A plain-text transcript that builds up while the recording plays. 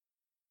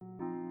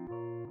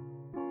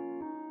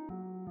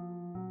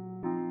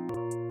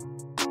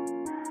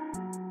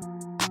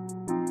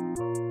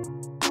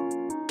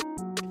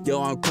Yo,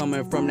 I'm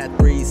coming from that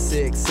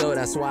 3-6, so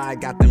that's why I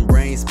got them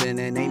brains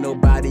spinning. Ain't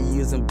nobody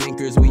using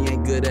blinkers, we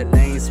ain't good at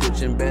lane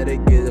switching. Better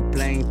get a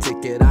plane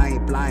ticket, I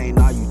ain't flying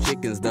all you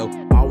chickens though.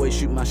 Always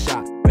shoot my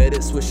shot,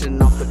 better switching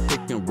off the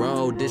pick and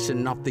roll,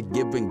 dishing off the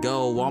give and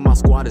go. All my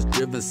squad is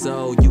driven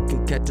so you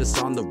can catch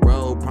us on the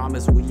road.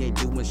 Promise we ain't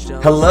doing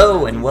shows.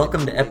 Hello and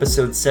welcome to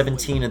episode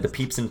 17 of the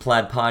Peeps and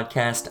Plaid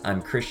podcast.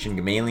 I'm Christian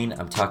Gamalian.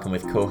 I'm talking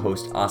with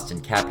co-host Austin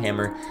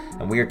Caphammer,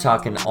 and we are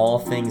talking all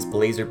things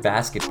Blazer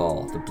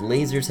basketball. The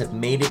Blazers have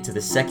made it to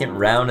the second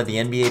round of the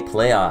NBA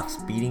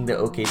playoffs, beating the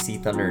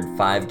OKC Thunder in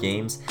 5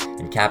 games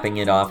and capping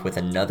it off with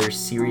another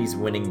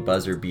series-winning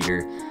buzzer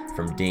beater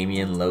from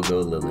Damian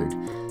Logo Lillard.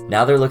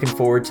 Now they're looking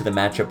forward to the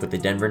matchup with the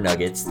Denver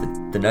Nuggets.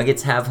 The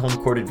Nuggets have home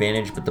court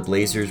advantage, but the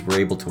Blazers were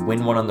able to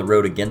win one on the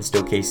road against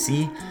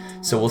OKC,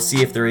 so we'll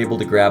see if they're able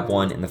to grab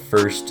one in the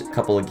first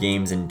couple of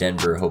games in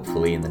Denver,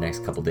 hopefully in the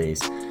next couple days.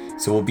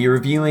 So we'll be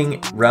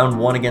reviewing round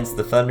 1 against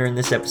the Thunder in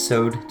this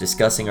episode,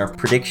 discussing our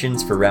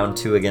predictions for round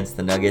 2 against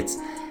the Nuggets,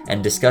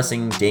 and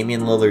discussing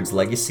Damian Lillard's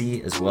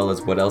legacy as well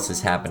as what else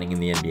is happening in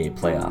the NBA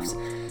playoffs.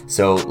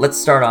 So let's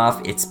start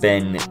off. It's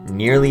been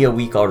nearly a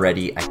week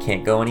already. I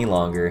can't go any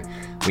longer.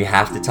 We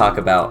have to talk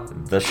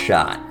about the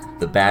shot,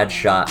 the bad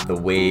shot, the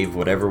wave,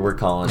 whatever we're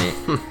calling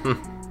it.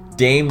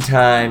 Dame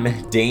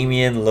time,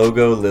 Damian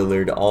Logo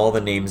Lillard, all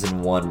the names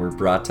in one were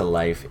brought to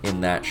life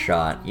in that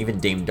shot. Even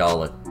Dame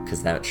Dolla,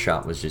 because that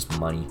shot was just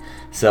money.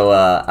 So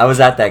I was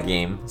at that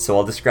game, so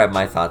I'll describe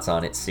my thoughts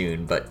on it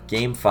soon. But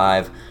Game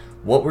 5,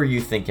 what were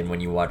you thinking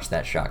when you watched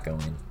that shot go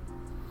in?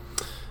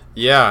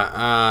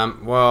 Yeah,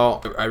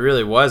 well, I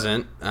really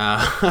wasn't.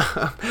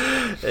 I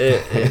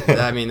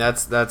mean,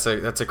 that's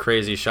a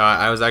crazy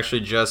shot. I was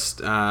actually just,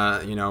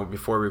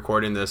 before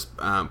recording this,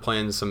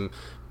 playing some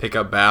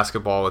pickup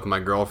basketball with my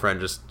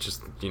girlfriend, just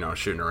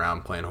shooting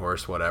around, playing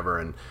horse, whatever.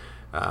 And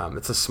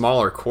it's a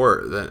smaller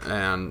court,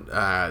 and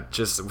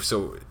just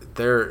so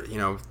their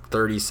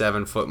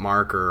 37-foot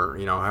mark or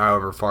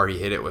however far he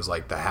hit it was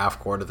like the half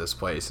court of this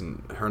place,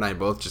 and her and I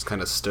both just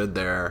kind of stood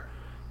there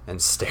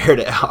and stared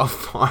at how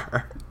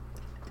far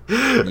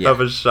of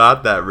a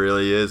shot that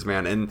really is,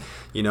 man. And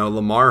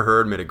Lamar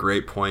Hurd made a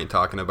great point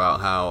talking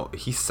about how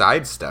he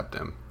sidestepped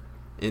him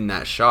in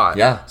that shot.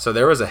 Yeah. So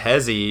there was a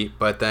hezzy,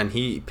 but then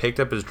he picked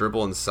up his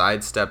dribble and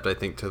sidestepped, I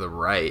think, to the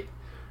right,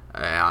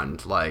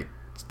 and like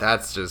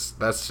that's just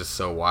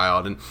so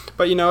wild.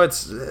 But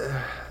it's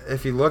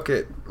if you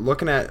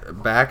looking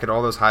back at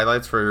all those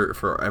highlights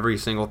for every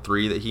single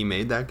three that he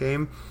made that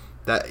game,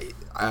 that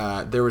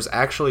there was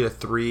actually a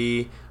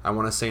three, I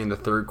want to say, in the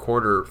third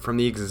quarter from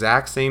the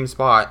exact same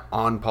spot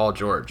on Paul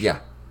George.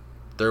 Yeah.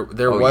 There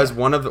was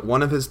one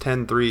of his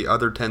 10 threes, I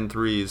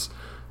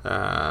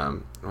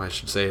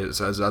should say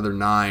his other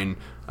 9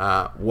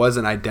 was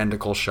an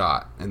identical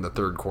shot in the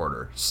third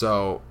quarter.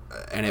 So,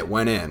 and it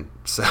went in.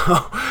 So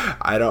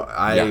that's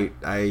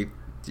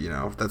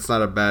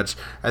not a bad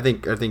I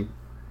think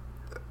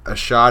a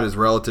shot is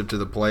relative to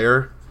the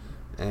player,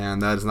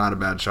 and that is not a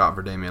bad shot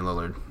for Damian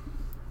Lillard.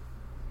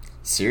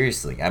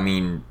 Seriously, I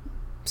mean,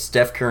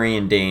 Steph Curry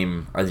and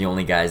Dame are the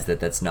only guys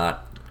that's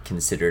not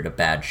considered a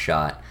bad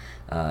shot.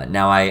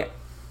 Now, I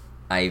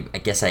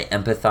guess I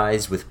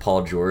empathize with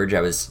Paul George. I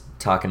was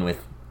talking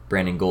with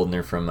Brandon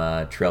Goldner from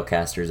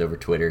Trailcasters over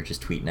Twitter,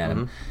 just tweeting at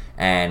him,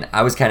 and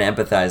I was kind of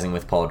empathizing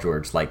with Paul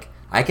George. Like,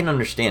 I can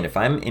understand if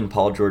I'm in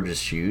Paul George's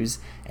shoes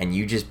and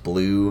you just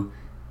blew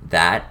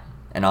that,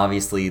 and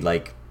obviously,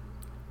 like,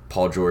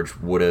 Paul George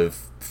would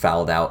have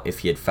fouled out if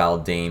he had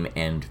fouled Dame,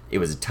 and it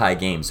was a tie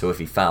game, so if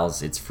he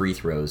fouls, it's free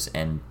throws,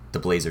 and the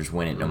Blazers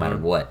win it no matter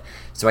what.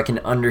 So I can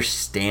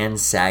understand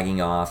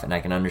sagging off, and I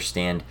can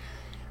understand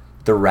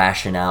the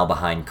rationale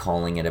behind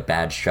calling it a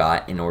bad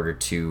shot in order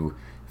to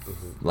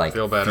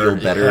feel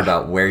better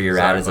about where you're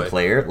at as a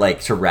player,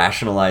 like to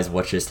rationalize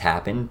what just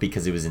happened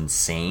because it was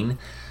insane.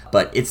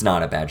 But it's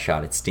not a bad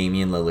shot. It's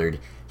Damian Lillard.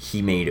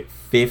 He made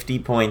 50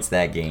 points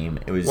that game.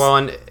 It was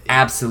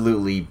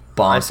absolutely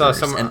bonkers. I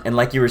saw and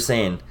like you were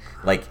saying,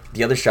 like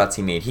the other shots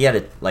he made, he had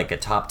a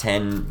top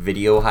 10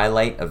 video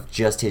highlight of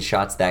just his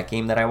shots that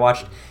game that I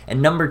watched, and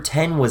number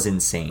 10 was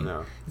insane.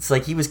 No. It's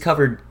like he was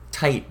covered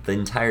tight the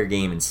entire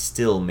game and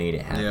still made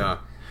it happen.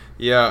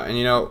 Yeah,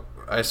 and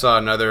I saw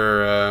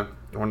another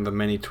one of the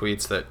many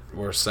tweets that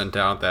were sent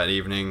out that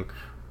evening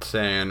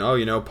saying,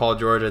 Paul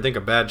George, I think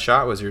a bad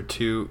shot was your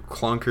 2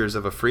 clunkers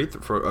of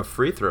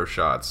free throw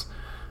shots.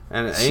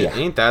 And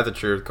ain't that the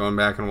truth? Going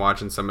back and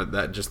watching some of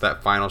that, just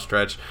that final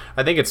stretch,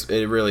 I think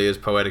it really is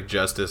poetic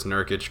justice.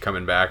 Nurkic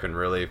coming back and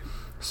really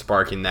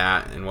sparking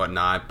that and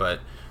whatnot. But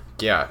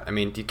yeah, I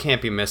mean, you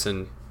can't be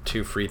missing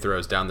 2 free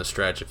throws down the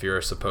stretch if you're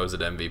a supposed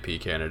MVP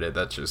candidate.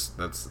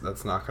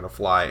 That's not gonna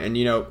fly. And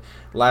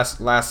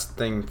last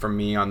thing from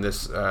me on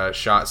this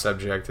shot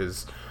subject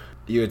is,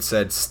 you had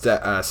said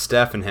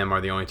Steph and him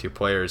are the only two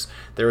players.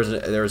 There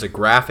was a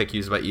graphic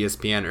used by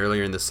ESPN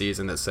earlier in the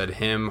season that said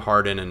him,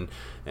 Harden,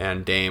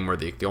 and Dame were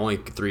the only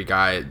three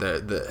guys,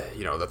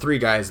 the three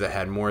guys that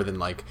had more than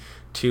like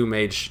 2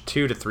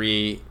 to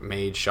 3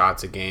 made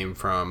shots a game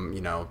from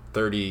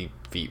 30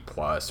 feet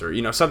plus,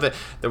 or something,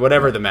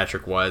 whatever the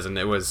metric was. And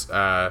it was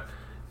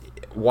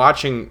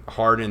watching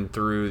Harden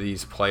through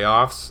these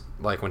playoffs,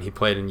 like when he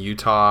played in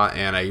Utah,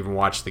 and I even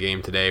watched the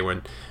game today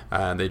when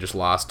they just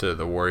lost to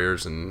the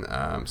Warriors in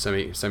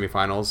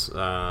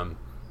semifinals.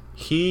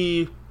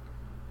 He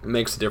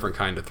makes a different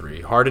kind of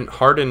three.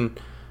 Harden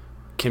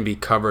can be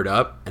covered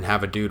up and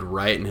have a dude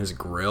right in his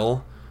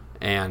grill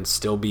and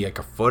still be like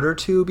a foot or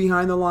two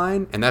behind the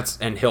line, and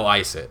he'll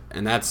ice it,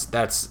 and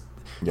that's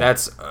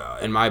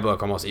in my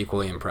book almost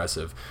equally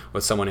impressive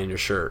with someone in your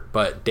shirt.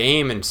 But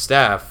Dame and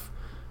Steph,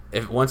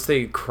 once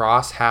they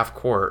cross half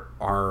court,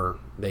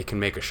 they can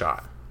make a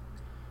shot.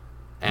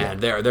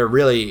 And they're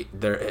really,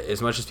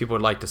 as much as people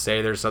would like to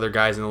say there's other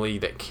guys in the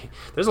league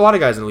there's a lot of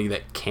guys in the league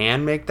that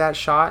can make that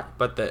shot,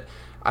 but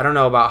I don't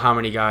know about how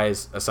many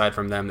guys aside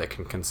from them that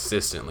can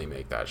consistently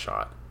make that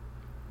shot.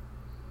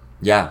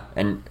 Yeah,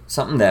 and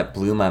something that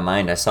blew my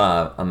mind, I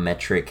saw a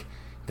metric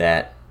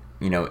that,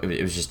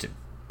 it was just a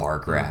bar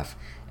graph,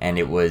 and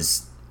it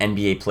was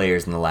NBA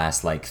players in the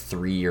last like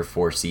 3 or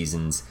 4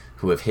 seasons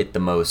who have hit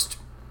the most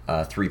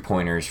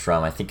three-pointers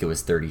from, I think it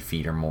was 30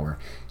 feet or more.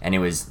 And it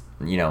was,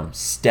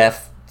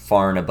 Steph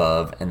far and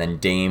above, and then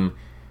Dame,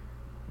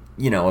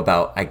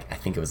 about, I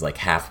think it was like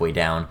halfway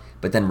down.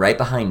 But then right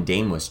behind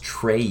Dame was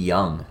Trae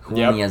Young, who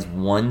only has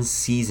 1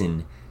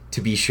 season to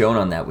be shown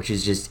on that, which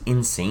is just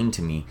insane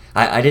to me.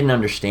 I didn't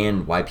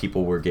understand why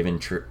people were giving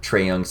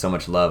Trae Young so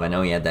much love. I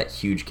know he had that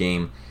huge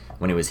game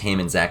when it was him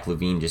and Zach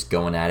LaVine just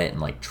going at it in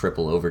like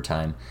triple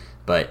overtime.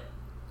 But,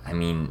 I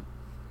mean,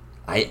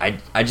 I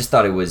just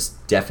thought it was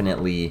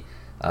definitely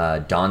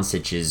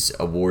Doncic's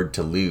award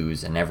to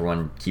lose, and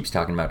everyone keeps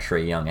talking about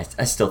Trae Young.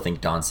 I still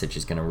think Doncic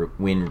is going to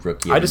win Rookie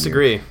of the Year. I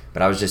disagree.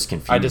 But I was just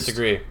confused. I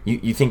disagree.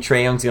 You think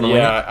Trae Young's going to win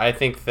it? Yeah, I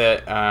think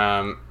that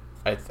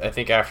I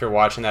think after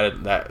watching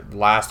that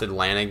last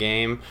Atlanta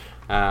game,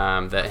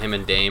 that him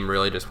and Dame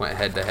really just went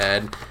head to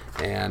head,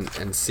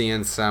 and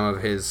seeing some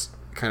of his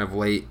kind of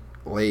late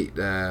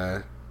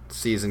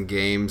season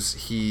games,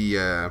 he's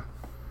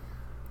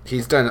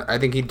done. I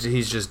think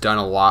he's just done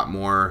a lot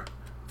more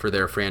for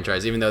their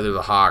franchise, even though they're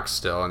the Hawks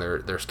still, and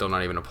they're still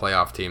not even a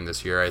playoff team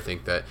this year. I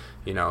think that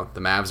the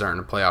Mavs aren't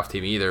a playoff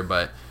team either,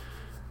 but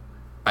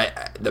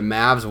the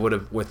Mavs would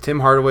have, with Tim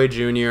Hardaway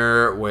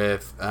Jr.,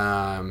 with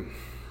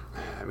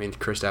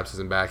Kristaps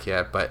isn't back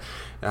yet, but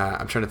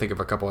I'm trying to think of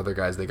a couple other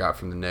guys they got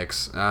from the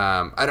Knicks.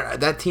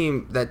 That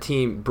team,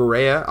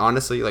 Barea,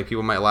 honestly, like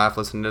people might laugh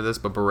listening to this,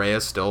 but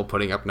Barea's still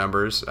putting up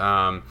numbers.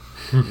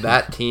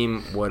 That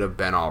team would have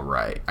been all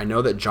right. I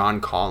know that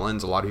John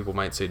Collins, a lot of people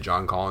might say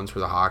John Collins for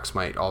the Hawks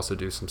might also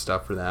do some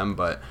stuff for them,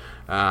 but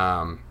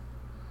I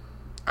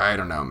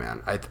don't know,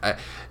 man.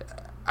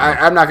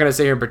 I'm not gonna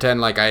sit here and pretend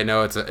like I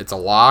know it's a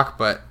lock,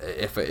 but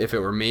if it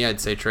were me,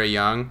 I'd say Trae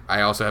Young.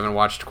 I also haven't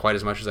watched quite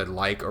as much as I'd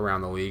like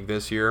around the league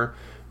this year,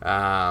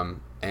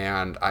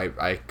 and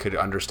I could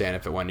understand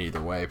if it went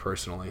either way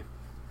personally.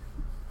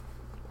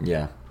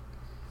 Yeah.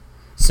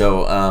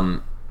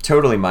 So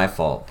totally my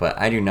fault, but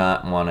I do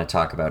not want to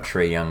talk about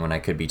Trae Young when I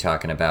could be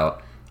talking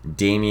about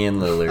Damian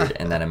Lillard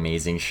and that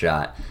amazing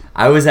shot.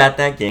 I was at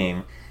that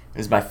game. It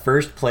was my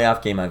first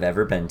playoff game I've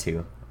ever been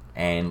to,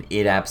 and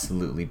it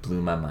absolutely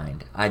blew my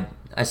mind. I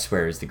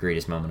swear it was the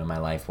greatest moment of my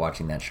life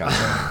watching that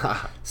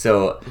shot.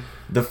 So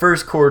the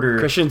first quarter...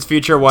 Christian's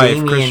future wife,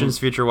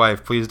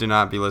 please do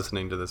not be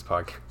listening to this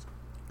podcast.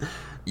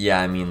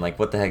 Yeah, I mean, like,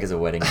 what the heck is a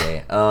wedding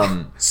day?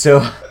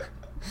 So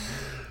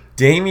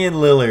Damian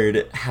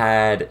Lillard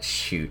had...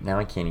 Shoot, now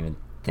I can't even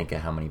think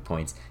of how many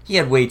points. He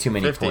had way too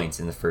many 50 points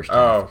in the first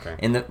half. Okay.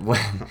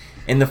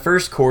 In the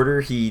first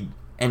quarter, he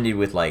ended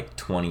with, like,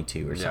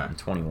 22 or something,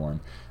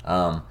 21.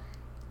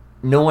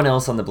 No one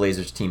else on the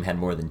Blazers team had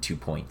more than 2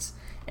 points.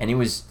 And it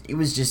was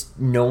just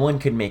no one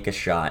could make a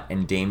shot,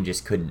 and Dame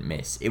just couldn't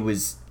miss. It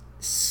was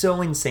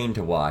so insane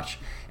to watch.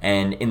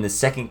 And in the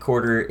second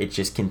quarter, it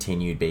just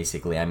continued,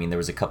 basically. I mean, there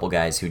was a couple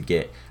guys who'd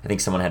get... I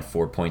think someone had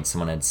 4 points,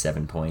 someone had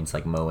 7 points.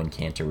 Like Mo and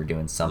Cantor were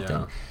doing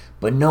something. Yeah.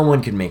 But no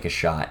one could make a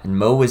shot. And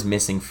Mo was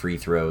missing free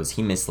throws.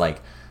 He missed,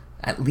 like,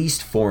 at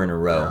least 4 in a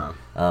row.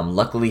 Yeah.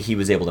 Luckily, he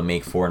was able to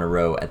make 4 in a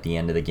row at the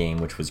end of the game,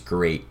 which was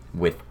great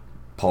with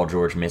Paul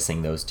George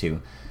missing those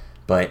 2.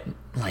 But,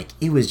 like,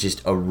 it was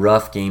just a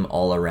rough game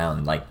all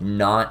around. Like,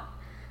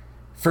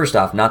 first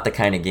off, not the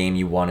kind of game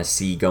you want to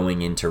see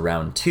going into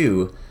round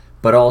 2,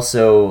 but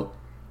also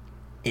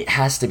it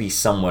has to be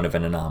somewhat of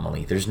an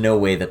anomaly. There's no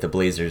way that the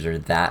Blazers are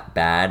that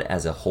bad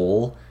as a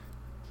whole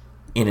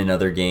in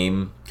another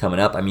game coming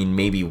up. I mean,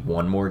 maybe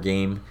one more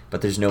game,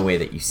 but there's no way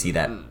that you see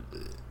that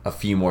a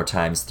few more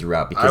times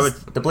throughout,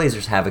 because the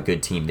Blazers have a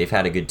good team. They've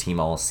had a good team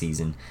all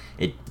season.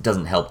 It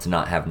doesn't help to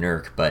not have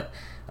Nurk, but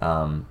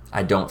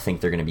I don't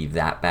think they're going to be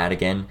that bad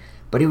again.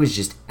 But it was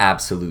just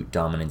absolute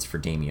dominance for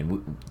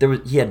Damian.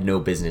 He had no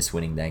business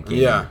winning that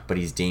game, but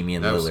he's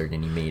Damian Lillard,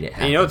 and he made it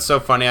happen. And you know what's so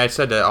funny? I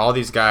said to all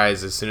these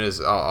guys, as soon as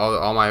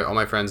all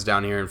my friends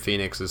down here in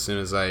Phoenix, as soon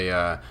as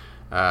everyone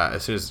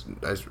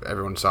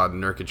saw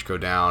Nurkic go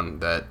down,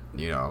 that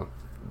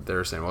they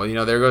were saying,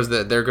 well, there goes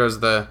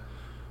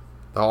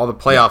all the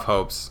playoff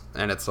hopes,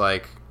 and it's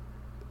like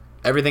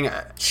everything.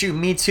 Shoot,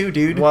 me too,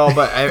 dude. Well,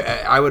 but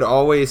I would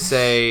always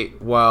say,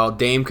 well,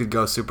 Dame could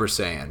go Super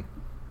Saiyan.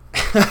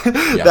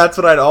 That's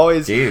what I'd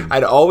always.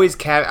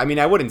 I mean,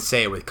 I wouldn't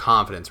say it with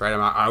confidence, right?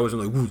 I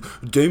wasn't like,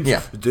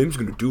 Dame's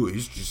gonna do it.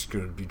 He's just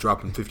gonna be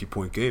dropping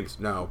 50-point games.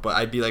 No, but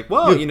I'd be like,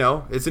 well,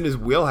 it's in his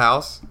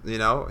wheelhouse.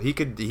 He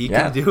could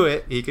do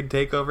it. He could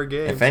take over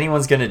games. If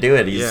anyone's gonna do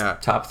it, he's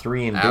top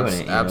 3 in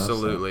doing it.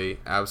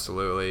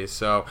 Absolutely.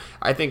 So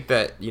I think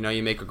that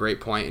you make a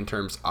great point in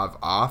terms of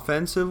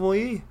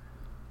offensively.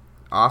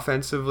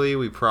 Offensively,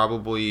 we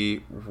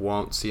probably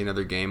won't see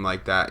another game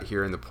like that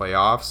here in the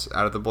playoffs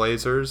out of the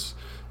Blazers.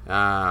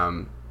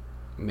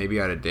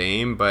 Maybe out of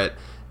Dame, but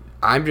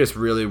I'm just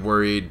really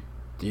worried,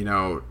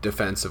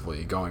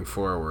 defensively going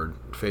forward,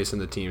 facing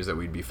the teams that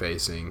we'd be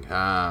facing.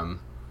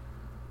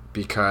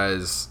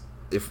 Because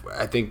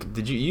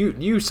did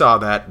you saw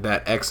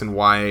that X and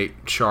Y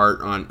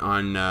chart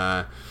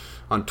on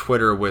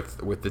Twitter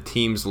with the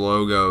team's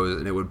logos,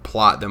 and it would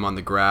plot them on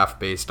the graph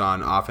based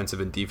on offensive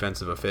and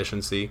defensive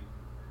efficiency.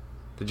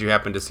 Did you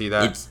happen to see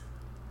that?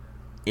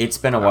 It's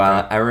been a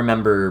while. I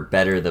remember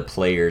better the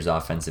players'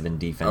 offensive and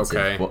defensive.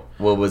 Okay.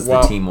 What was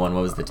the team one?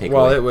 What was the takeaway?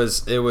 Well, it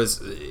was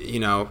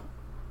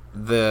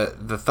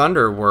the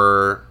Thunder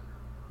were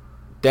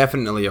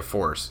definitely a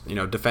force.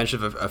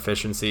 Defensive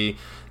efficiency.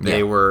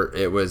 They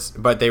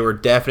were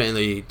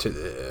definitely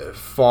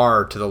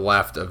far to the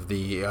left of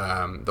the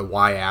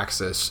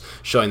y-axis,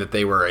 showing that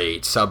they were a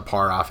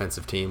subpar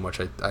offensive team. Which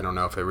I don't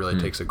know if it really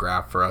takes a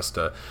graph for us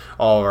to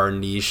all of our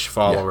niche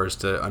followers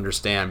to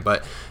understand.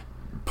 But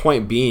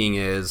point being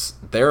is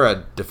they're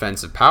a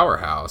defensive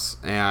powerhouse,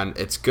 and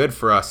it's good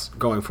for us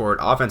going forward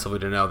offensively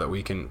to know that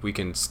we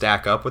can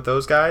stack up with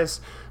those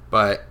guys.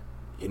 But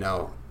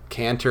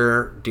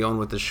Cantor dealing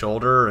with the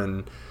shoulder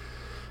and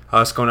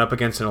us going up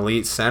against an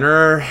elite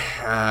center,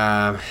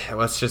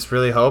 let's just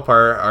really hope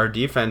our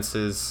defense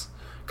is,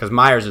 because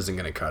Myers isn't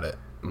going to cut it.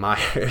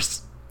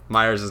 Myers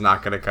is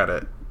not going to cut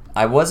it.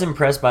 I was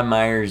impressed by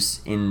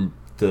Myers in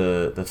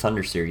the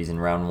Thunder series in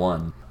round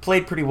 1.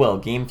 Played pretty well.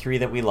 Game 3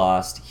 that we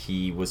lost,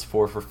 he was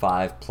 4 for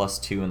 5,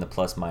 +2 in the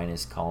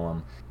plus-minus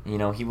column.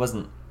 He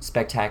wasn't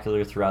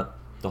spectacular throughout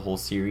the whole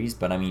series,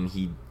 but I mean,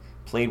 he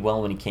played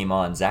well when he came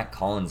on. Zach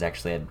Collins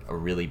actually had a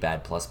really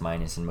bad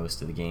plus-minus in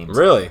most of the games.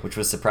 Really? Which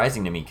was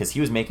surprising to me because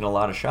he was making a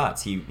lot of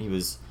shots. He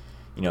was,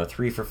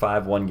 3 for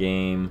 5 one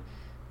game,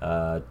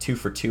 2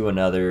 for 2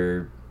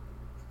 another.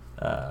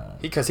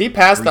 Because he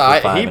passed the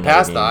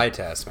eye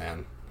test,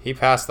 man. He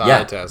passed the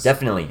eye test.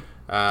 Definitely.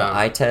 The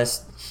eye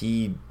test,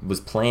 he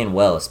was playing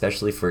well,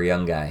 especially for a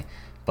young guy,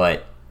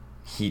 but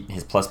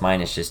his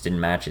plus-minus just didn't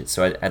match it.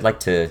 So I'd like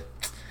to,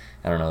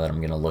 I don't know that I'm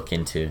going to look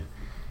into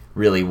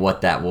really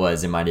what that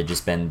was. It might have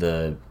just been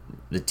the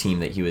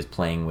team that he was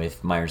playing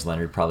with. Myers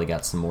Leonard probably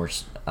got some more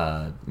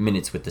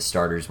minutes with the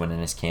starters when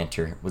Enes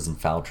Kanter was in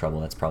foul trouble.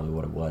 That's probably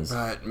what it was.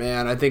 But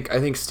man, I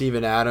think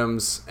Steven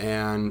Adams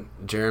and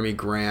Jeremy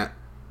Grant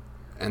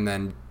and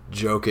then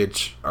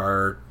Jokic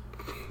are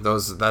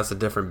those. That's a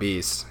different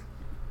beast.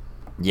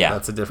 Yeah,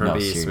 that's a different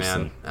beast,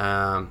 seriously.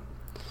 Man.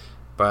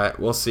 But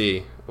we'll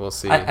see.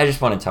 I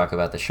just want to talk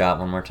about the shot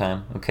one more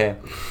time. Okay,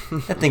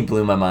 that thing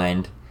blew my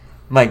mind.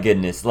 My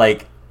goodness,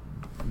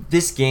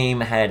 this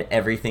game had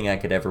everything I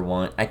could ever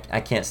want. I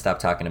can't stop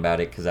talking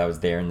about it because I was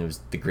there and it was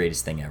the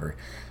greatest thing ever.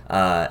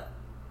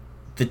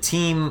 The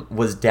team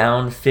was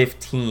down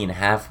 15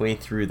 halfway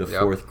through the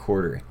fourth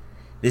quarter.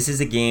 This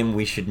is a game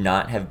we should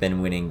not have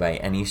been winning by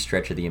any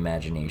stretch of the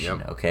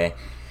imagination, okay?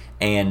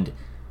 And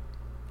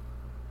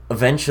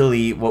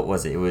eventually, what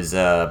was it? It was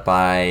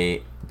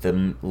by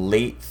the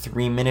late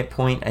 3-minute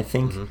point, I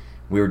think. Mm-hmm.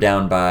 We were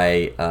down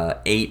by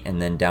 8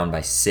 and then down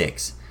by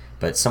 6.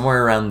 But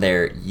somewhere around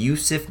there,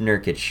 Yusuf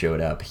Nurkic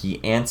showed up.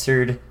 He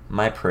answered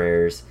my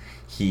prayers.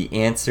 He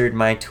answered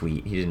my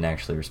tweet. He didn't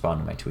actually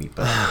respond to my tweet,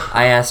 but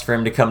I asked for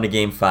him to come to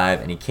Game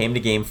 5, and he came to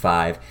Game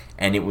 5,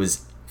 and it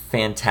was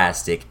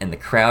fantastic. And the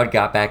crowd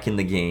got back in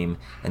the game,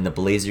 and the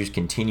Blazers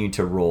continued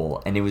to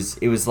roll, and it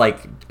was like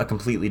a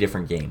completely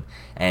different game.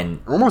 And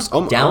almost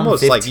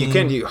 15, like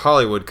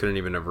Hollywood couldn't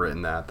even have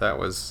written that. That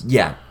was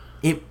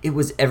It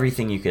was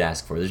everything you could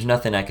ask for. There's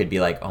nothing I could be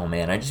like, oh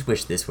man, I just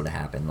wish this would have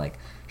happened.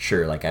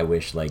 Sure, I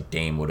wish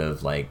Dame would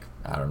have I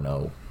don't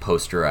know,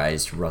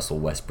 posterized Russell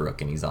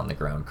Westbrook and he's on the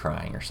ground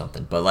crying or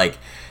something. But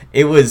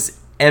it was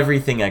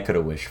everything I could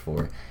have wished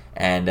for.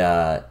 And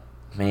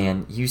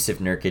man, Yusuf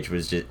Nurkic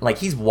was just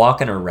he's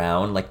walking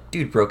around.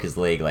 Dude broke his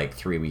leg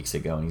 3 weeks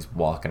ago and he's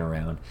walking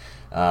around.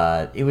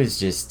 It was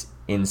just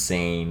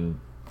insane.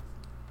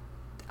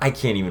 I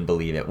can't even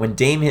believe it. When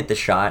Dame hit the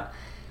shot,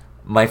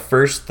 my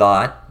first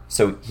thought,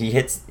 so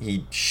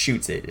he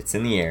shoots it. It's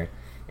in the air.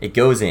 It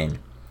goes in.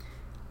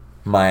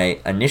 My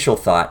initial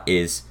thought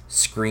is,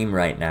 scream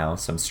right now,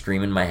 so I'm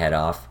screaming my head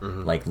off,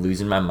 like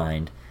losing my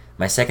mind.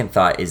 My second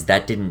thought is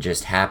that didn't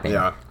just happen.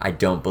 Yeah. I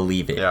don't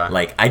believe it. Yeah.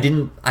 Like, I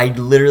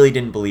literally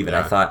didn't believe it. Yeah.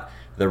 I thought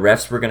the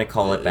refs were going to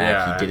call it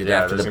back. He did it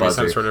after the there's gonna be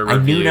buzzer. some sort of I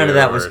knew none of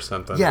that was...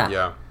 something.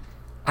 Yeah.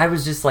 I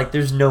was just like,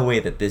 there's no way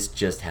that this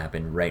just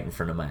happened right in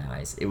front of my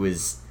eyes. It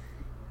was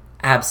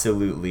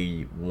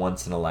absolutely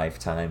once in a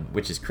lifetime,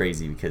 which is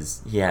crazy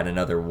because he had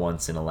another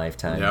once in a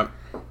lifetime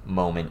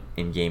moment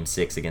in Game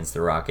 6 against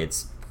the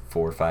Rockets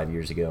 4 or 5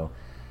 years ago.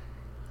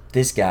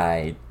 This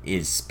guy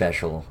is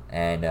special,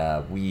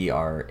 and we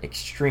are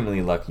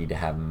extremely lucky to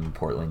have him in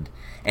Portland.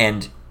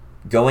 And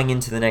going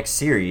into the next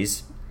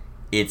series,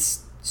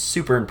 it's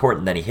super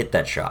important that he hit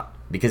that shot.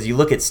 Because you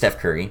look at Steph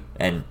Curry,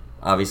 and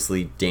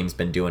obviously Dame's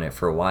been doing it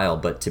for a while,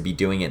 but to be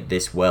doing it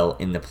this well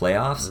in the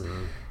playoffs,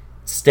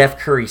 Steph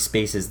Curry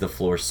spaces the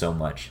floor so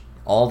much.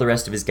 All the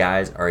rest of his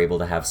guys are able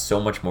to have so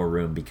much more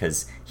room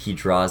because he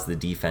draws the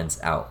defense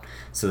out.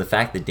 So the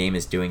fact that Dame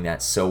is doing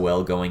that so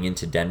well going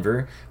into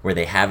Denver, where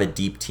they have a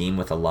deep team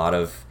with a lot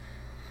of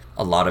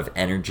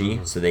energy,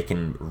 so they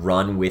can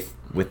run with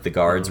the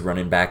guards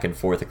running back and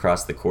forth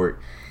across the court,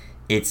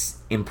 it's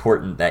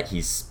important that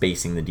he's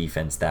spacing the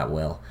defense that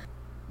well.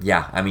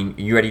 Yeah, I mean,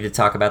 you ready to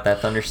talk about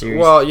that Thunder series?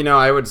 Well,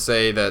 I would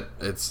say that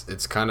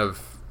it's kind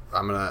of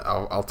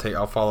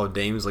I'll follow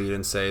Dame's lead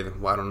and say,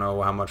 well, I don't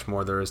know how much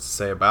more there is to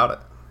say about it.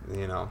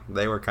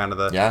 They were kind of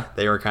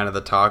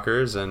the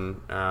talkers, and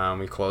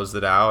we closed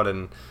it out.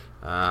 And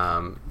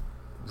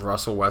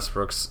Russell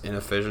Westbrook's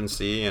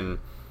inefficiency and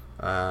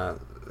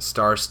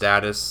star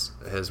status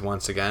has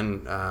once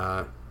again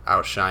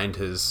outshined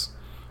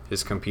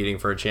his competing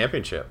for a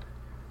championship.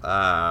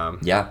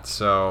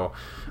 So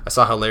I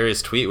saw a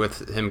hilarious tweet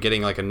with him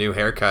getting like a new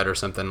haircut or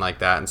something like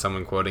that, and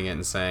someone quoting it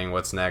and saying,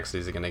 "What's next?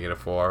 Is he going to get a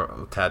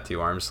full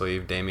tattoo arm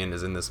sleeve? Damian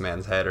is in this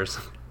man's head or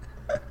something."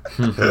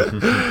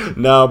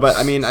 No, but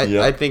I mean,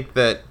 I think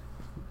that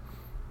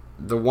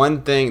the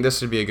one thing,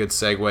 this would be a good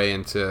segue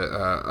into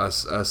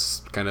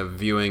us kind of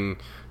viewing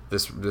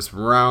this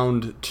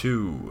round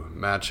 2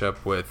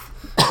 matchup with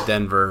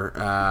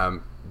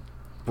Denver.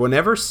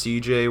 Whenever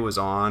CJ was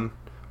on,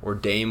 or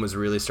Dame was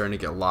really starting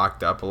to get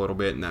locked up a little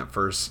bit in that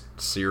first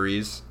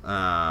series,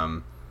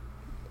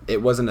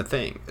 it wasn't a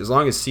thing. As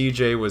long as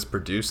CJ was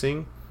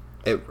producing,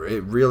 it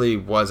really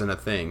wasn't a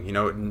thing.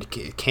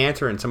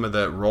 Cantor and some of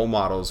the role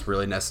models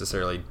really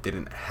necessarily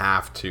didn't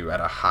have to at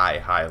a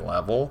high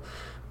level,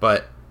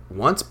 but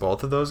once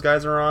both of those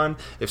guys are on,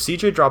 if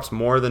CJ drops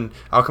more than,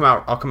 I'll come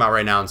out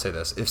right now and say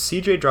this: if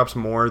CJ drops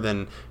more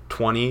than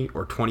 20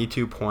 or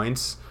 22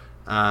 points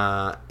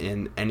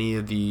in any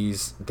of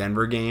these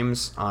Denver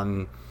games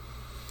on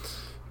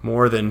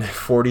more than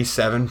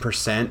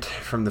 47%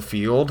 from the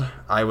field,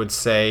 I would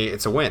say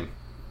it's a win.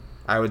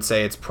 I would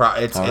say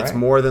it's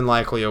more than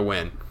likely a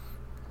win.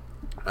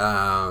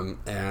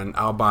 And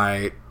I'll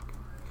buy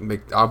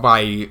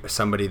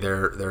somebody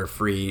their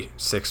free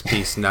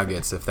 6-piece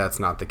nuggets if that's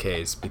not the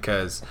case,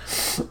 because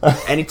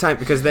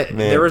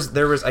there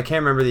was I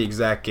can't remember the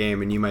exact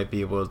game, and you might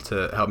be able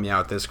to help me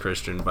out with this,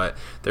 Christian, but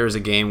there was a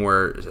game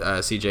where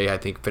CJ I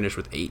think finished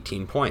with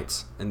 18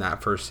 points in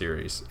that first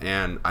series,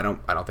 and I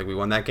don't think we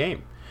won that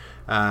game.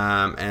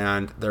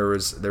 And there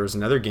was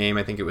another game,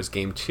 I think it was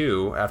game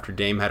 2, after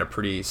Dame had a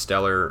pretty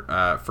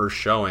stellar first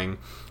showing,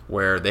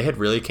 where they had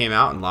really came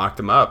out and locked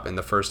him up in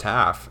the first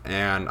half.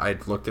 And I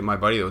looked at my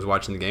buddy that was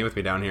watching the game with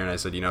me down here, and I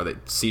said,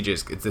 that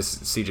CJ's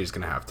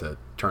going to have to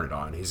turn it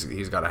on.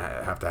 He's got to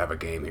have a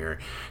game here,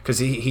 because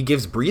he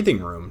gives breathing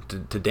room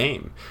to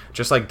Dame.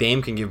 Just like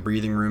Dame can give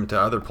breathing room to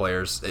other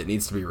players, it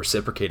needs to be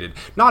reciprocated.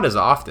 Not as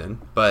often,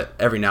 but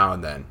every now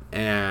and then.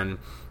 And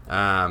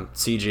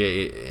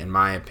CJ, in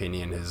my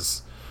opinion,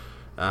 has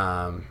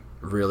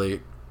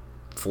really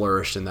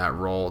flourished in that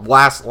role.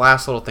 Last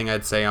little thing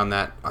I'd say on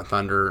that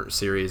Thunder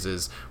series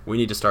is we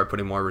need to start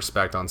putting more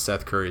respect on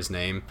Seth Curry's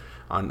name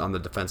on the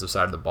defensive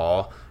side of the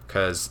ball,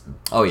 because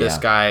this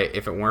guy,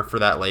 if it weren't for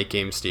that late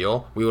game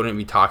steal, we wouldn't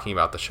be talking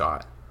about the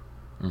shot.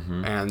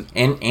 Mm-hmm.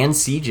 And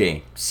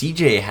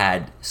CJ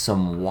had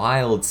some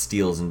wild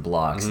steals and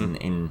blocks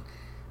in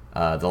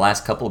the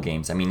last couple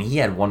games. I mean, he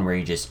had one where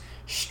he just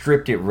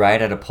stripped it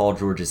right out of Paul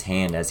George's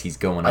hand as he's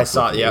going up. I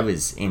saw it. Yep. It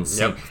was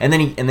insane. Yep. And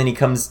then he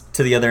comes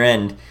to the other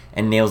end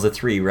and nails a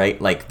 3. Right,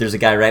 like there's a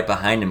guy right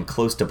behind him,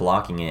 close to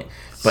blocking it,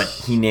 but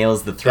he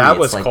nails the 3. That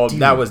was cold.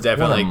 Dude, that was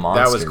definitely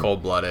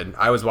cold blooded.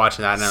 I was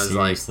watching that and I was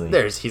like,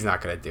 he's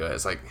not gonna do it.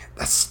 It's like,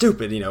 that's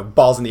stupid.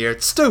 Balls in the air,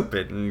 it's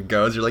stupid, and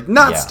goes. You're like,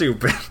 not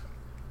stupid.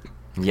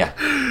 Yeah,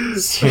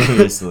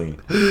 seriously.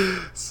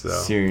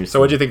 Seriously. So,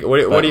 what do you think?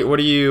 What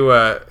do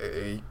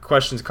you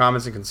questions,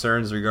 comments, and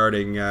concerns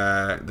regarding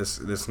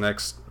this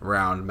next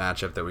round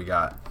matchup that we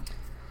got?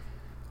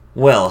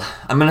 Well,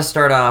 I'm gonna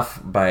start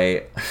off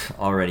by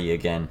already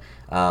again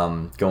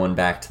going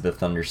back to the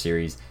Thunder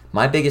series.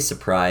 My biggest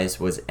surprise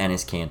was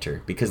Enes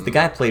Kanter, because the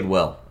guy played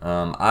well.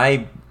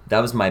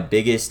 That was my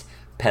biggest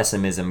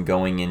pessimism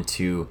going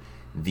into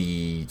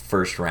the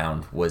first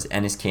round, was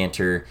Enes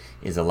Kanter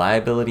is a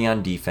liability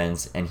on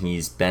defense, and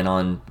he's been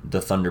on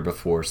the Thunder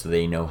before, so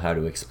they know how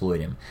to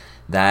exploit him.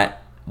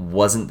 That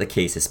wasn't the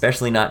case,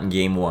 especially not in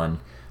Game 1,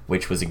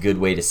 which was a good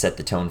way to set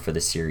the tone for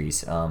the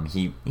series.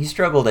 He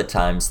struggled at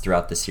times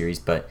throughout the series,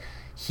 but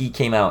he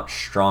came out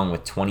strong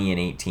with 20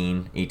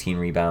 and 18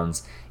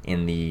 rebounds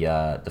in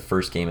the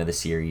first game of the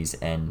series,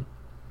 and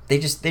they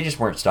just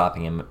weren't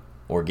stopping him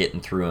or getting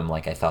through him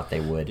like I thought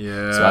they would.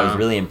 Yeah. So I was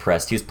really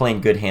impressed. He was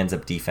playing good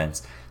hands-up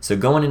defense. So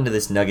going into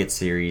this Nuggets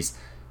series,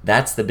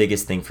 that's the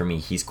biggest thing for me.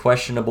 He's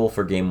questionable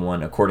for Game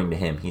 1, according to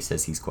him. He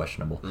says he's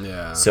questionable.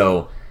 Yeah.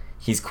 So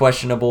he's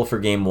questionable for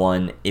Game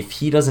 1. If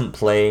he doesn't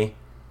play,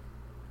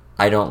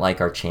 I don't like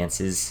our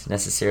chances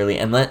necessarily,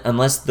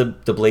 unless the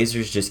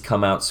Blazers just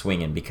come out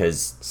swinging,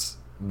 because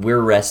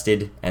we're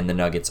rested and the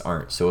Nuggets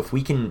aren't. So if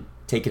we can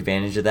take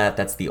advantage of that,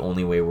 that's the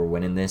only way we're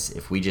winning this.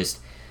 If we just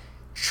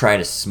try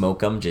to smoke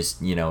them,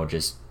 just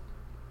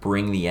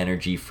bring the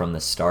energy from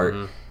the start.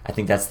 Mm-hmm. I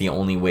think that's the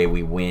only way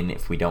we win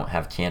if we don't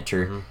have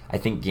Kanter. Mm-hmm. I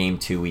think Game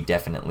 2 we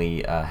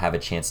definitely have a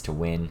chance to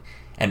win.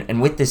 And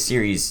with this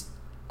series,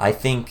 I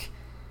think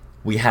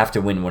we have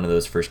to win one of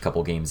those first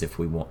couple games if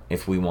we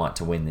want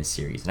to win this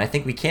series. And I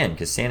think we can,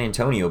 because San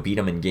Antonio beat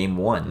them in Game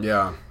 1.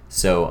 Yeah.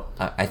 So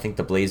I think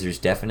the Blazers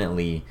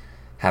definitely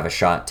have a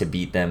shot to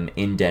beat them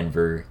in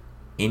Denver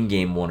in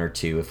Game 1 or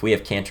 2. If we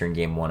have Kanter in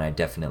Game 1, I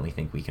definitely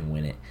think we can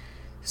win it.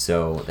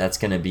 So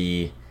that's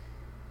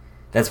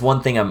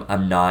one thing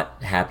I'm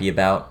not happy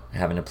about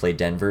having to play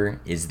Denver,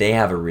 is they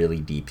have a really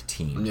deep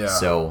team. Yeah.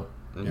 So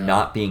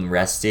not being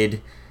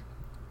rested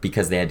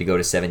because they had to go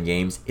to 7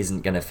 games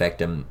isn't going to affect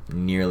them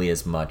nearly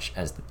as much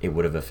as it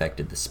would have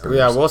affected the Spurs.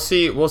 Yeah, we'll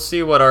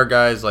see what our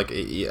guys like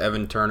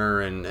Evan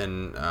Turner and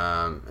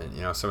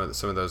some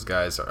of those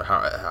guys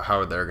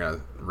how they're going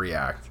to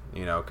react.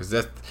 Because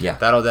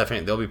that'll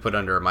definitely, they'll be put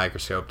under a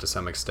microscope to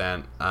some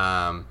extent.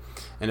 And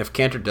if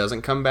Kanter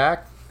doesn't come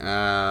back,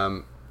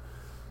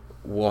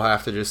 we'll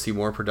have to just see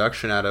more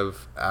production out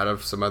of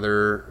some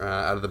other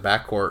out of the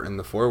backcourt and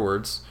the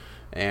forwards,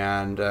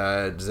 and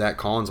Zach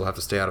Collins will have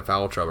to stay out of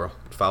foul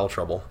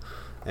trouble,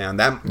 and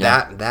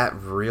that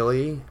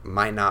really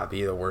might not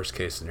be the worst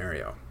case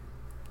scenario.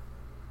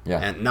 Yeah,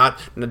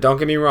 and don't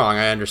get me wrong,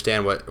 I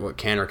understand what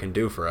Kanter can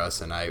do for us,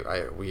 and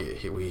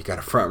we got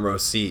a front row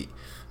seat,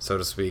 so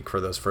to speak, for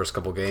those first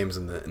couple games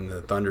in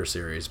the Thunder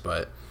series,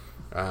 but.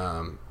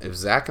 If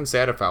Zach can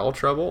stay out of foul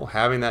trouble,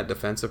 having that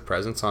defensive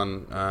presence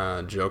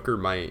on Joker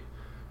might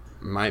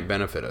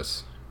benefit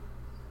us.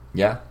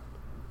 Yeah.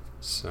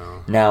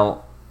 So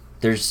now,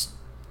 there's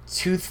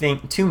two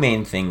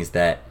main things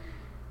that,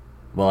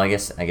 well, I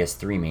guess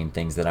 3 main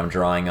things that I'm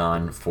drawing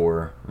on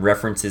for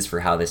references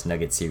for how this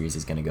Nuggets series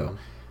is going to go. Mm-hmm.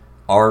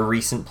 Our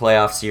recent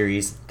playoff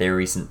series, their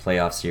recent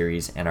playoff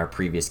series, and our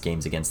previous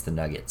games against the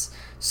Nuggets.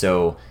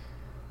 So,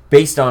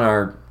 based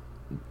on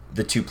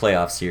the 2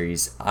 playoff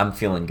series, I'm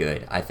feeling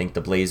good. I think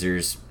the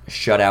Blazers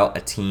shut out a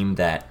team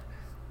that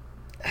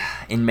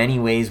in many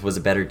ways was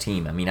a better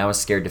team. I mean, I was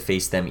scared to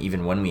face them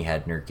even when we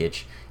had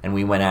Nurkic, and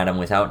we went at them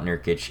without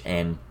Nurkic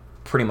and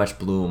pretty much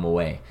blew them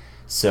away.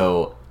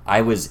 So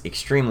I was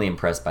extremely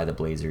impressed by the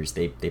Blazers.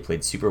 They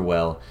played super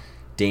well.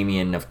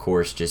 Damian, of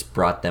course, just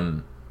brought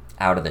them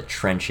out of the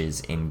trenches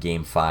in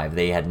Game 5.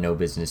 They had no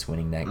business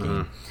winning that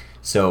game.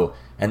 So,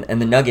 and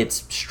the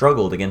Nuggets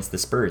struggled against the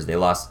Spurs. They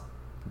lost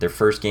their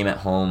first game at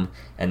home,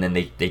 and then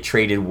they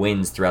traded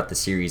wins throughout the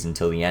series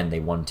until the end.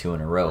 They won 2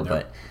 in a row. Yep.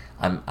 But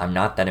I'm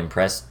not that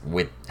impressed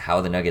with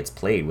how the Nuggets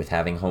played, with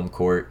having home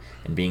court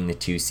and being the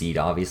 2 seed.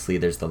 Obviously,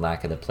 there's the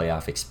lack of the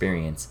playoff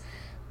experience,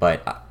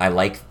 but I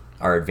like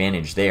our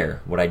advantage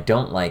there. What I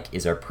don't like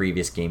is our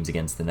previous games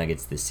against the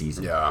Nuggets this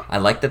season. Yeah. I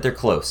like that they're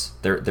close.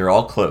 They're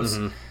all close.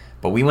 Mm-hmm.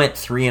 But we went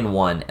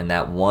 3-1, and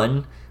that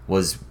one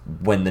was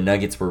when the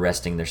Nuggets were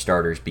resting their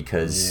starters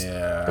because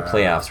the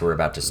playoffs were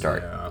about to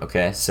start. Yeah.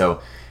 Okay,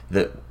 so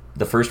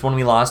the first one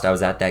we lost, I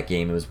was at that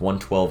game. It was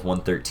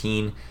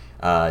 112-113.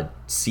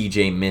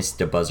 CJ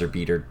missed a buzzer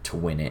beater to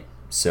win it,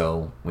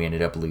 so we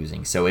ended up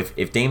losing. So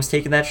if Dame's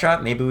taking that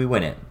shot, maybe we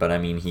win it. But I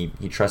mean,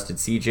 he trusted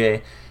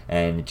CJ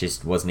and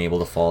just wasn't able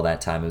to fall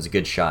that time. It was a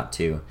good shot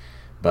too.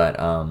 But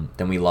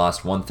then we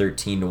lost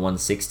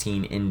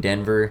 113-116 in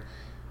Denver.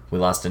 We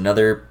lost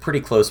another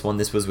pretty close one.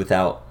 This was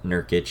without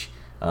Nurkic.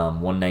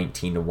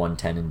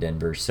 119-110 in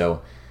Denver.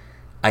 So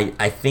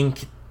I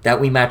think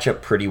that we match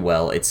up pretty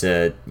well. It's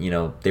they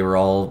were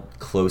all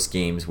close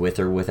games with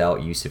or without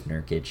Jusuf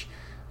Nurkic.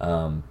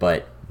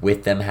 But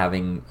with them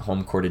having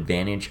home court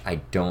advantage, I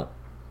don't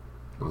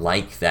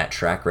like that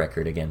track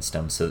record against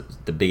them. So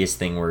the biggest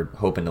thing we're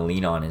hoping to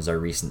lean on is our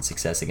recent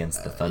success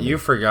against the Thunder. You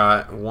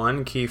forgot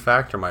one key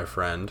factor, my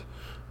friend.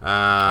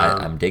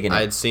 I'm digging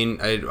it.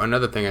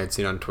 Another thing I'd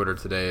seen on Twitter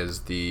today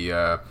is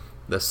the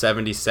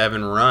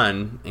 77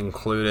 run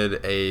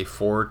included a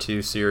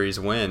 4-2 series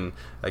win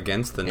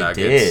against the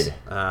Nuggets. It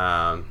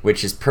did,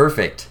 which is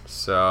perfect.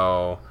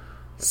 So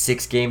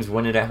 6 games,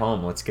 win it at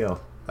home. Let's go.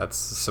 That's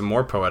some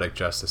more poetic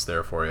justice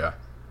there for you.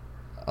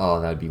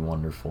 Oh, that'd be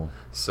wonderful.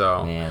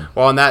 So, man.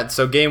 Well,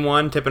 so Game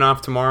 1 tipping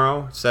off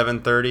tomorrow,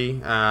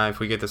 7:30. If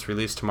we get this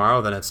released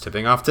tomorrow, then it's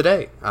tipping off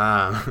today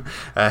at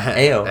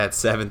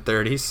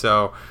 7:30.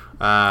 So,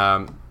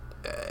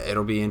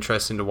 it'll be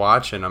interesting to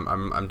watch, and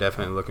I'm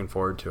definitely looking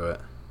forward to it.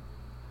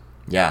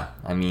 Yeah,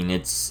 I mean,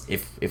 it's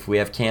if we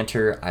have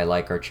Cantor, I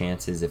like our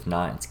chances. If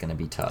not, it's going to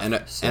be tough.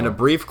 And a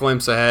brief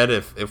glimpse ahead,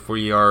 if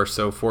we are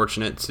so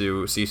fortunate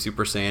to see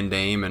Super Saiyan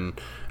Dame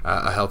and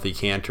a healthy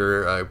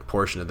Cantor a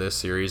portion of this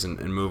series and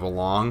move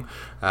along.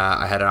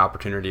 I had an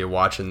opportunity of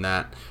watching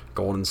that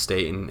Golden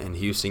State and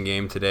Houston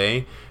game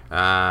today.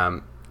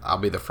 I'll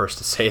be the first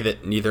to say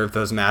that neither of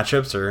those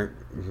matchups are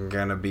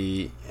going to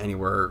be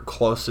anywhere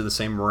close to the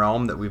same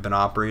realm that we've been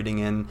operating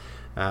in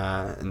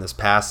this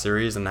past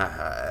series, and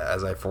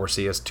as I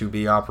foresee us to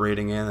be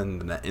operating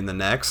in the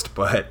next.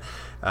 But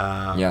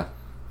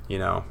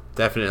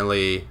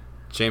definitely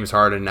James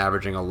Harden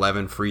averaging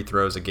 11 free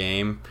throws a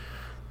game.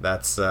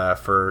 That's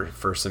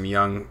for some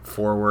young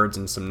forwards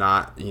and some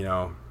not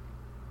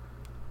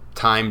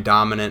time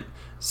dominant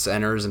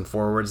centers and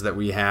forwards that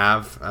we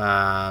have.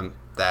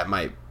 That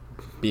might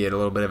be a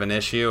little bit of an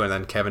issue, and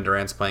then Kevin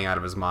Durant's playing out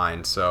of his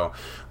mind. So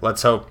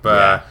let's hope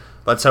that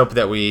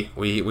we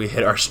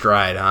hit our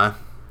stride, huh?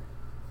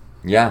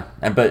 Yeah,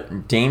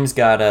 but Dame's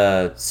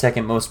got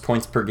second most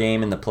points per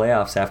game in the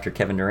playoffs after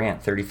Kevin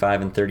Durant,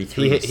 35 and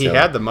 33. He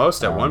had the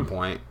most at one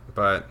point,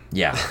 but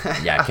yeah,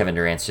 Kevin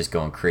Durant's just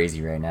going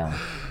crazy right now.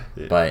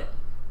 But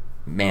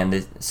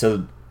man,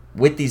 so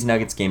with these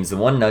Nuggets games, the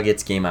one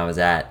Nuggets game I was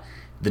at,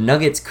 the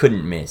Nuggets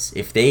couldn't miss.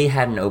 If they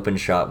had an open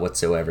shot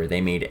whatsoever,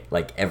 they made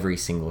like every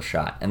single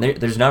shot. And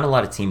there's not a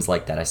lot of teams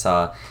like that. I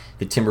saw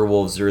the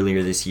Timberwolves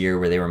earlier this year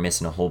where they were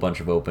missing a whole bunch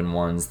of open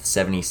ones. The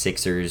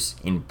 76ers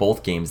in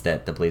both games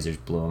that the Blazers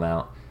blew them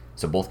out.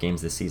 So both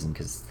games this season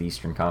because it's the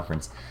Eastern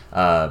Conference.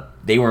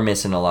 They were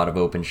missing a lot of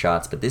open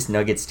shots. But this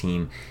Nuggets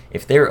team,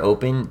 if they're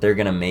open, they're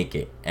going to make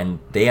it. And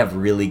they have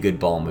really good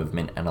ball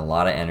movement and a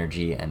lot of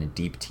energy and a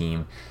deep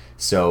team.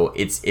 So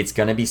it's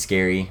going to be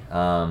scary.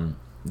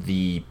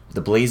 The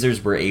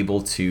Blazers were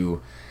able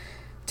to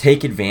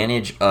take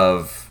advantage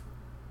of,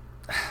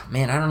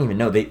 man, I don't even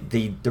know.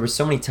 There were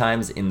so many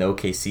times in the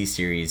OKC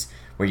series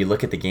where you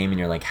look at the game and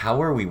you're like,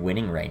 how are we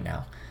winning right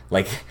now?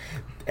 Like,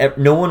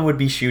 no one would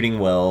be shooting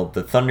well.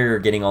 The Thunder are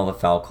getting all the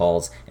foul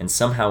calls, and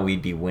somehow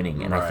we'd be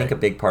winning. And I think a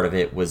big part of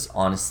it was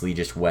honestly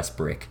just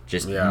Westbrook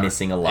just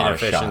missing a lot of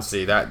shots.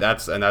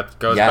 That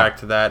goes back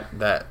to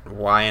that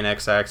Y and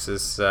X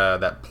axis,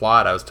 that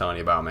plot I was telling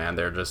you about, man.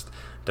 They're just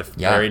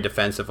very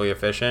defensively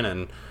efficient,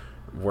 and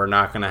we're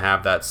not going to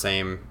have that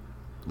same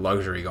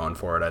luxury going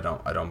forward.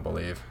 I don't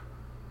believe.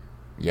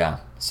 Yeah.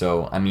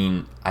 So I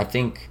mean, I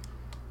think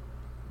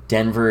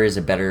Denver is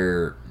a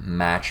better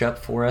matchup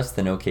for us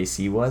than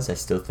OKC was. I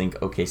still think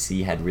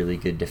OKC had really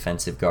good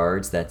defensive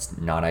guards. That's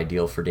not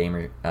ideal for Dame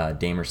or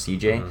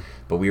CJ,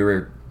 but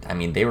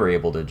they were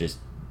able to just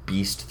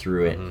beast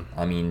through it.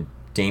 I mean,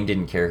 Dame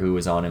didn't care who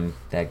was on him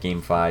that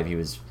game 5. He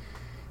was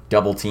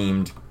double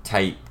teamed,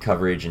 tight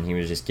coverage, and he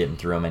was just getting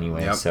through them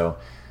anyway. Yep. So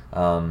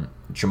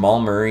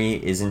Jamal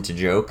Murray isn't a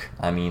joke.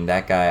 I mean,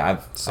 that guy, I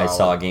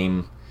saw a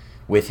game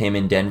with him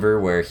in Denver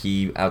where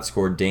he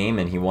outscored Dame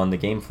and he won the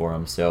game for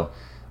him. So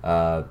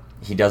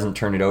he doesn't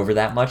turn it over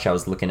that much. I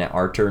was looking at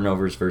our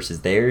turnovers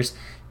versus theirs.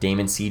 Dame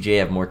and CJ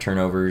have more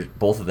turnovers.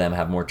 Both of them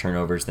have more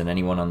turnovers than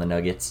anyone on the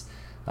Nuggets.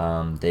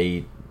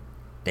 They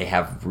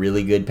have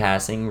really good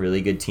passing,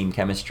 really good team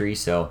chemistry.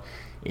 So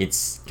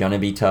it's gonna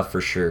be tough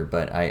for sure.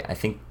 But I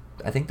think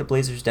the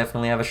Blazers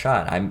definitely have a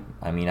shot.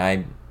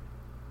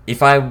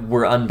 If I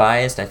were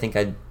unbiased, I think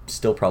I'd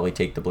still probably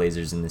take the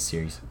Blazers in this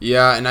series.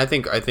 Yeah, and I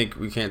think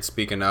we can't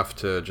speak enough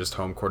to just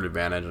home court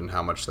advantage and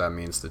how much that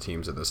means to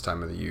teams at this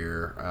time of the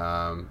year.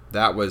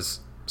 That was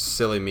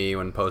silly me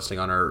when posting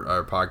on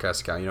our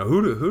podcast account.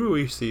 Who do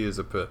we see as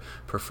a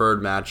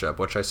preferred matchup,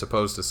 which I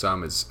suppose to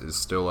some is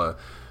still a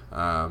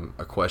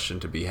question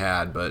to be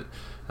had, but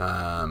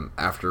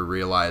after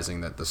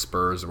realizing that the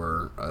Spurs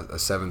were a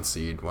 7th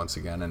seed once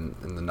again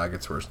and the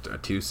Nuggets were a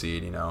 2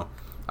 seed,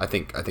 I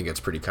think it's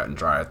pretty cut and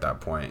dry at that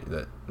point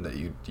that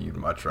you'd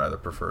much rather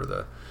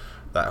prefer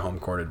that home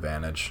court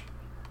advantage.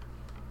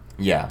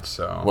 Yeah.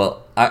 So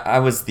well, I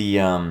was the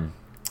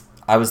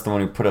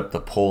one who put up the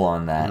poll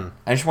on that.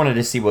 I just wanted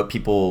to see what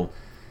people's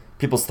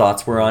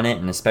thoughts were on it,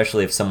 and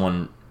especially if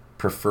someone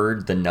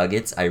preferred the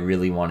Nuggets, I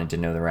really wanted to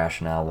know the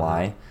rationale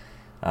why.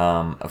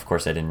 Of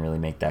course, I didn't really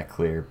make that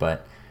clear,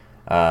 but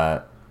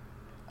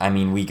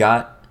we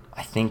got,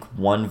 I think,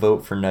 1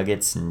 vote for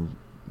Nuggets and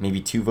maybe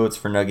 2 votes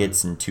for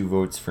Nuggets and 2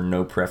 votes for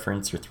no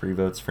preference, or 3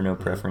 votes for no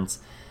preference.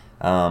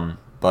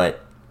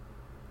 But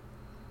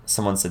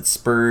someone said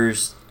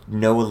Spurs,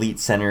 no elite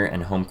center,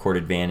 and home court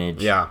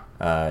advantage. Yeah.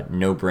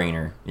 No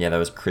brainer. Yeah, that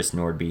was Chris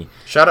Nordby.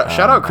 Shout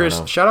out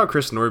Chris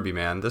Nordby,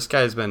 man. This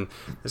guy's been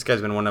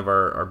one of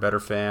our better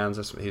fans.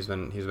 He's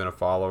been a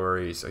follower.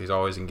 He's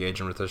always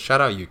engaging with us. Shout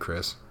out you,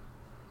 Chris.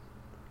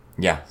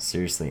 Yeah,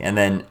 seriously. And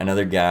then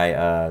another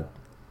guy,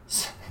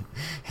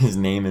 his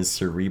name is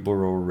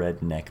Cerebral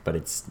Redneck, but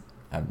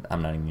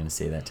I'm not even going to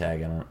say that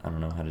tag. I don't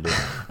know how to do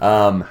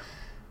it.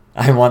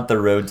 I want the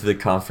road to the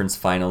conference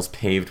finals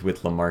paved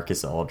with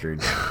LaMarcus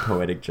Aldridge.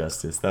 Poetic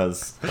justice. That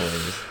was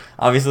hilarious.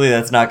 Obviously,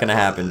 that's not going to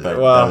happen, but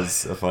that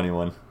was a funny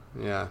one.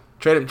 Yeah.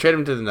 Trade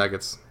him to the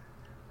Nuggets.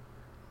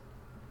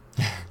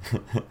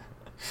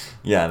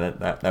 Yeah,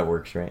 that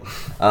works, right?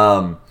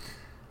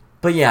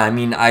 But yeah, I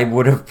mean, I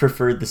would have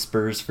preferred the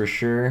Spurs for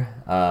sure.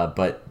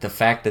 But the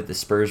fact that the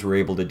Spurs were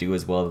able to do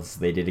as well as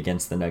they did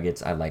against the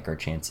Nuggets, I like our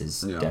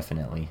chances,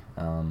 definitely.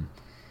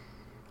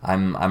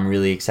 I'm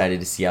really excited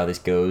to see how this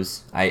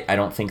goes. I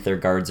don't think their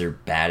guards are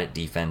bad at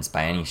defense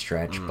by any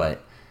stretch,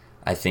 but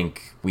I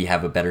think we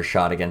have a better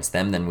shot against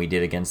them than we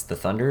did against the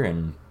Thunder,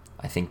 and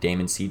I think Dame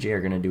and CJ are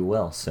going to do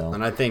well. So,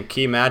 and I think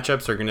key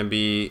matchups are going to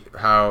be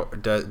how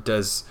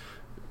does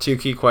two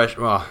key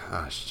questions. Well,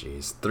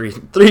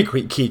 three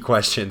key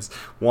questions.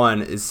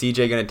 One, is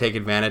CJ going to take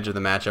advantage of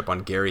the matchup on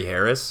Gary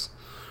Harris?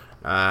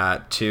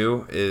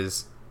 Two,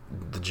 is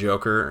the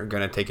Joker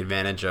going to take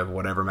advantage of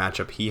whatever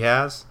matchup he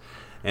has?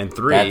 And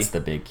three, that's the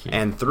big key.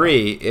 And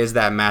three, is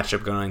that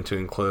matchup going to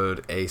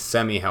include a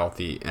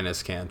semi-healthy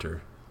Enes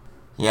Kanter?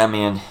 Yeah,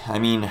 man. I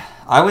mean,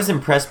 I was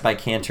impressed by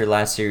Kanter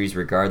last series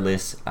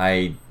regardless.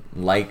 I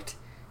liked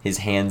his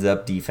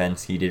hands-up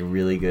defense. He did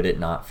really good at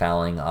not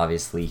fouling.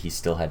 Obviously, he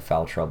still had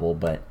foul trouble,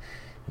 but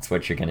that's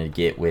what you're going to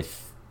get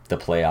with the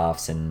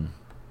playoffs and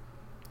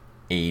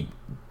a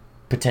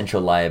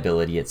potential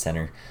liability at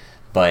center.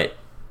 But,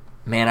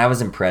 man, I was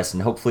impressed,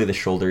 and hopefully the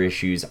shoulder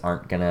issues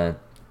aren't going to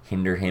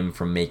hinder him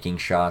from making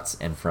shots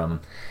and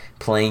from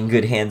playing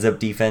good hands-up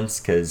defense,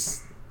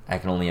 because I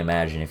can only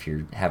imagine if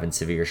you're having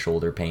severe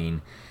shoulder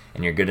pain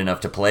and you're good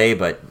enough to play,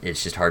 but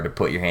it's just hard to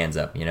put your hands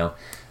up, you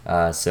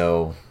know?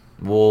 So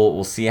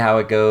we'll see how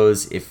it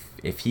goes.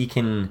 If he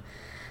can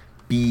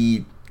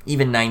be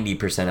even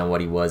 90% of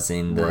what he was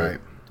in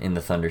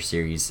the Thunder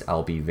series,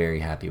 I'll be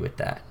very happy with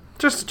that.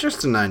 Just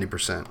a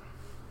 90%.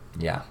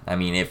 Yeah, I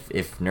mean,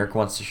 if Nurk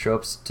wants to show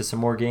up to some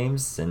more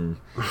games and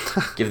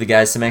give the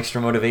guys some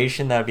extra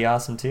motivation, that would be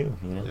awesome too.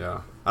 You know?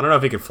 Yeah, I don't know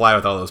if he could fly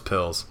with all those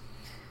pills.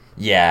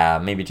 Yeah,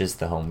 maybe just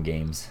the home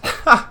games.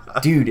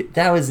 Dude,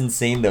 that was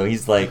insane though.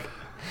 He's like,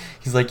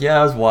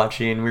 yeah, I was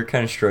watching. We were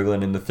kind of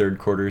struggling in the third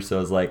quarter, so I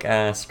was like,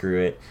 screw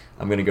it.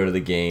 I'm gonna go to the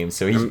game.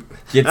 So he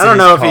gets. I don't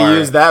know if he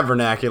used that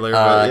vernacular,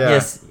 but yeah.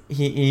 Yes,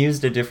 he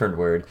used a different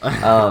word.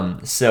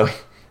 So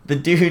the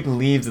dude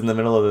leaves in the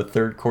middle of the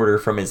third quarter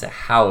from his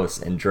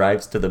house and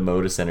drives to the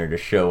Moda Center to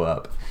show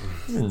up.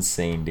 This is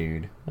insane,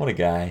 dude. What a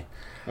guy.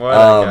 What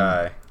a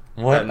guy.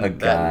 What a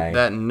guy.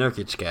 That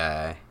Nurkic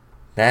guy.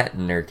 That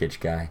Nurkic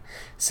guy.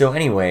 So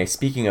anyway,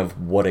 speaking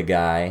of what a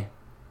guy,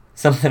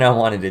 something I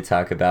wanted to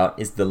talk about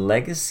is the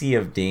legacy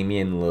of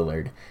Damian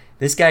Lillard.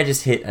 This guy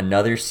just hit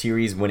another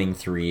series-winning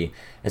three.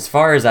 As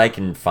far as I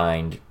can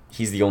find,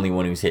 he's the only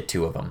one who's hit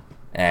two of them.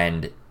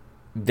 And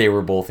they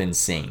were both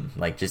insane.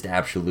 Like, just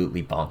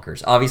absolutely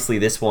bonkers. Obviously,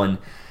 this one,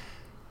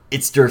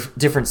 it's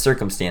different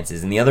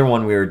circumstances. And the other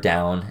one, we were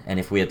down. And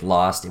if we had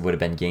lost, it would have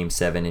been Game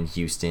 7 in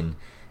Houston.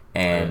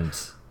 And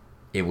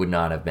it would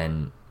not have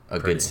been a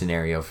good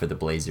scenario for the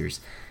Blazers.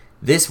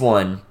 This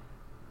one,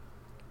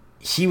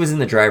 he was in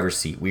the driver's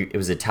seat. It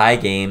was a tie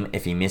game.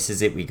 If he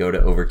misses it, we go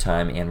to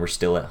overtime, and we're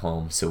still at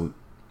home. So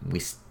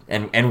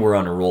and we're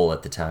on a roll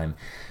at the time.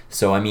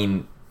 So I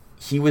mean,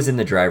 he was in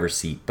the driver's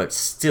seat, but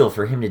still,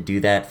 for him to do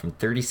that from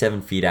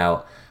 37 feet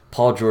out,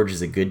 Paul George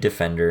is a good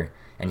defender,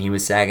 and he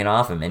was sagging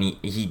off him, and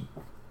he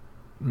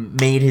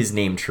made his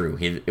name true.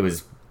 It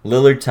was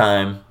Lillard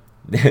time.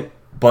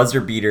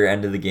 Buzzer beater,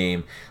 end of the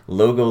game.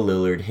 Logo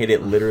Lillard, hit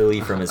it literally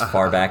from as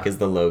far back as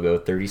the logo,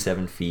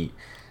 37 feet.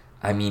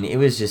 I mean, it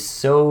was just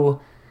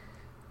so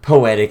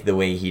poetic the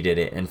way he did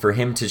it. And for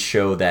him to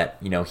show that,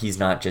 you know, he's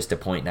not just a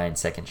 0.9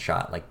 second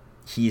shot. Like,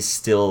 he's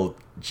still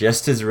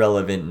just as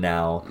relevant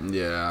now.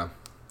 Yeah.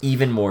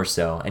 Even more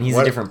so. And he's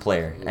a different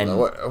player. And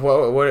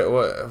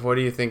what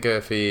do you think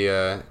if he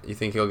you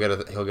think he'll get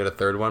a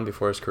third one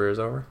before his career's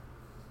over?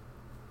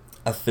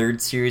 A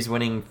third series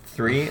winning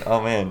three?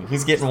 Oh man,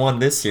 he's getting one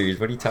this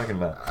series. What are you talking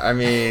about? I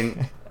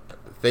mean,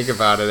 think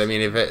about it. I mean,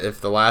 if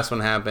the last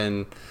one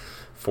happened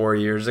 4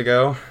 years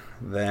ago,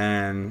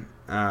 then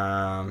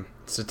I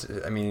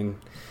mean,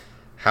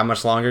 how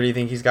much longer do you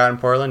think he's got in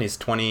Portland? He's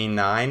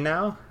 29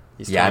 now.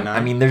 He's 29?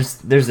 I mean,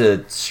 there's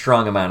a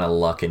strong amount of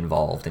luck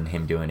involved in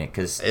him doing it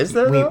because is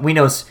there? We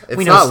know it's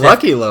not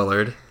lucky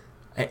Lillard.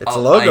 It's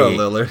logo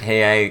Lillard.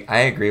 Hey, I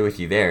agree with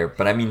you there,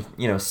 but I mean,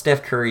 you know,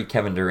 Steph Curry,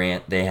 Kevin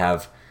Durant, they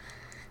have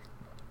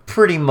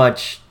pretty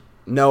much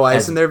no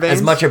ice in their veins.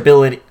 As much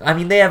ability. I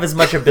mean, they have as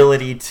much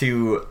ability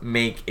to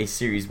make a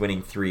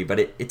series-winning three, but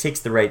it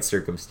takes the right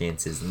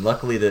circumstances. And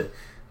luckily, I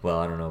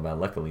don't know about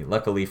luckily.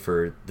 Luckily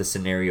for the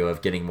scenario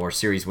of getting more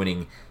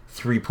series-winning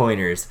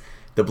three-pointers,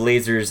 the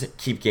Blazers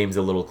keep games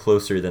a little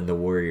closer than the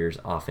Warriors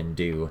often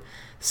do.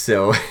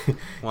 So,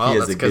 well,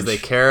 that's because they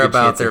care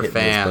about their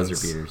fans.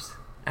 Buzzer beaters.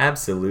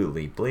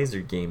 Absolutely. Blazer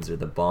games are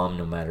the bomb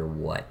no matter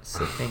what.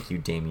 So thank you,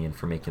 Damian,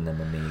 for making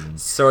them amazing.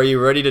 So are you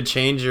ready to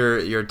change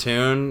your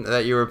tune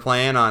that you were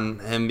playing on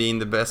him being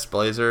the best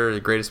Blazer,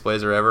 the greatest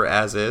Blazer ever,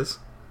 as is?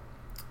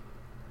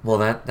 Well,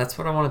 that's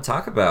what I want to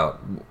talk about.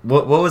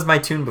 What was my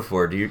tune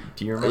before? Do you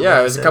remember? Yeah,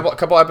 it was a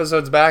couple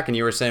episodes back, and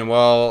you were saying,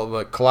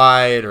 well,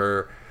 Clyde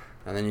or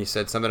And then you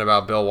said something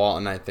about Bill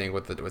Walton, I think,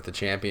 with the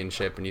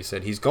championship, and you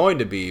said he's going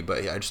to be,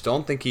 but I just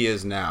don't think he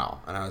is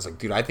now. And I was like,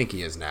 dude, I think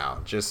he is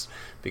now, just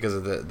because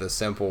of the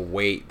simple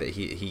weight that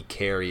he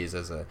carries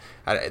as a.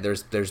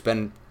 There's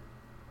been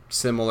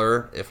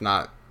similar, if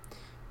not,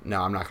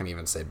 no, I'm not going to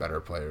even say better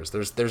players.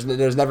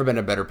 There's never been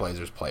a better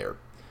Blazers player.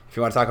 If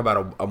you want to talk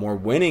about a more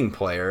winning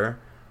player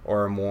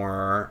or a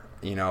more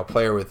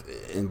player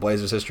in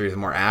Blazers history with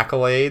more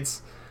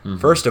accolades,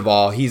 first of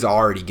all, he's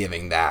already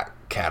giving that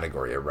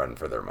category a run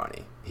for their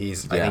money. I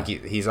think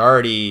he's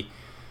already.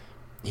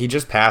 He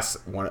just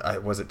passed one.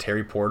 Was it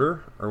Terry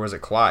Porter or was it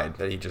Clyde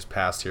that he just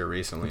passed here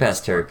recently? He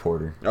passed Terry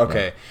Porter.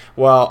 Okay, yeah.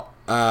 Well,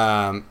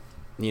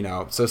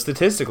 so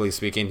statistically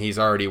speaking, he's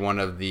already one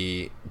of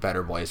the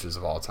better Blazers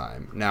of all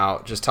time. Now,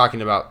 just talking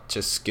about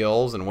just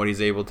skills and what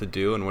he's able to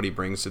do and what he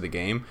brings to the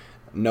game,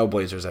 no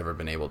Blazer's ever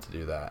been able to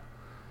do that.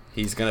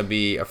 He's going to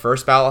be a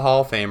first ballot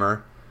Hall of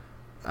Famer.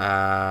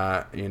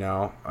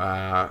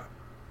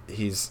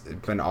 He's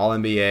been All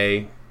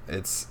NBA.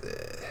 It's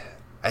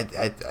I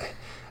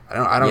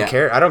don't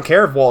care. I don't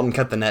care if Walton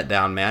cut the net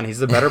down, man. He's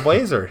the better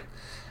Blazer.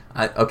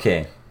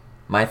 Okay,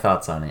 my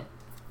thoughts on it.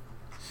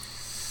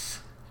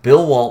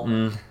 Bill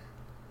Walton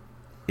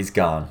is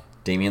gone.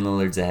 Damian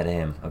Lillard's ahead of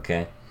him.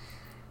 Okay.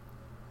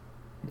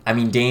 I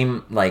mean,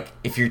 Dame. Like,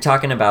 if you're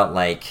talking about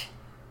like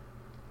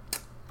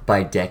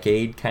by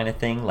decade kind of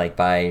thing, like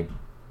by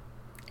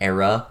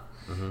era.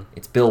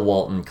 It's Bill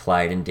Walton,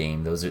 Clyde, and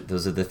Dame. Those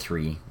are the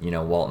three.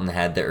 Walton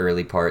had the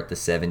early part, the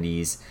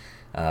 70s.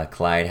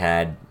 Clyde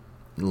had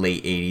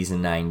late 80s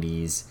and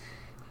 90s.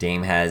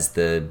 Dame has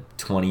the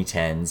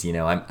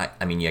 2010s.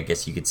 I mean, I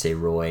guess you could say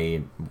Roy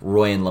and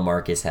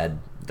LaMarcus had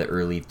the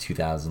early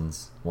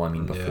 2000s. Well, I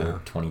mean,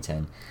 before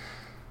 2010.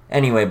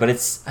 Anyway, but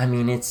it's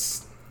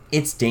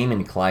Dame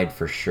and Clyde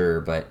for sure,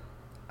 but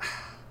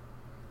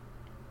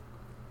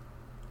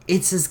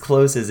it's as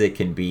close as it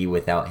can be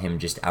without him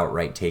just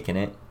outright taking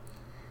it.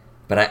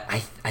 But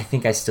I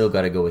think I still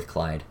got to go with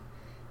Clyde.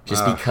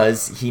 Just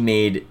because he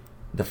made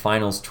the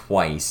finals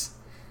twice.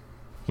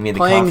 He made the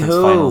conference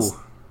finals.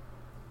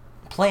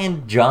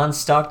 Playing John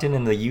Stockton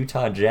in the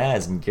Utah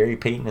Jazz and Gary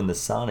Payton in the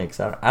Sonics.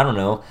 I don't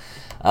know.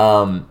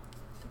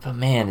 But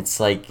man, it's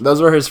like...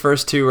 Those were his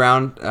first two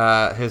rounds?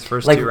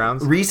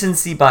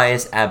 Recency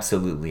bias,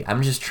 absolutely.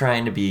 I'm just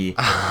trying to be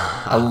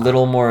a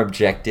little more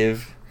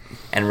objective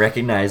and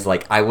recognize,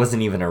 I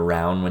wasn't even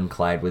around when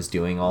Clyde was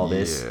doing all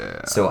this.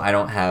 Yeah. So I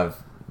don't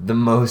have the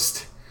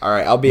most... All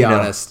right, I'll be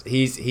honest.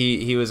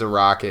 He was a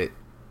Rocket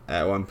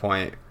at one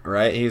point,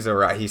 right? He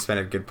spent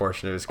a good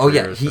portion of his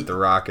career with the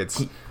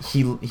Rockets.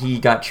 He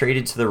got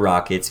traded to the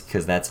Rockets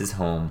because that's his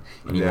home,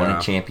 and he won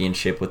a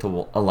championship with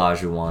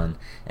Olajuwon,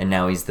 and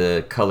now he's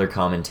the color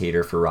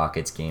commentator for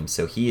Rockets games.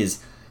 So he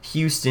is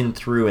Houston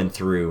through and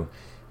through.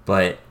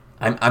 But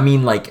I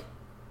mean,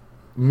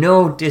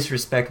 no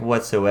disrespect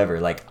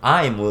whatsoever.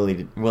 I am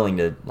willing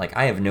to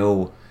I have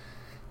no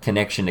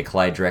connection to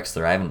Clyde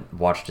Drexler. I haven't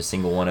watched a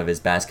single one of his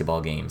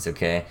basketball games.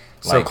 Okay,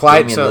 so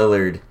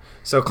Lillard.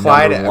 So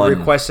Clyde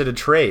requested a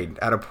trade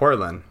out of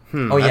Portland.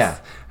 Okay.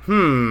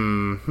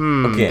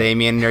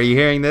 Damian, are you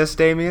hearing this,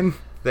 Damian?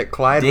 That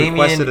Clyde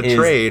requested a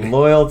trade.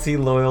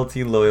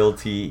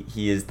 Loyalty.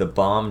 He is the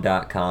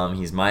bomb.com.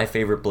 He's my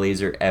favorite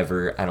Blazer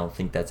ever. I don't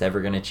think that's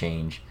ever going to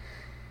change.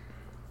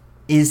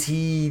 Is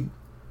he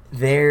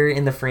there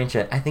in the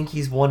franchise? I think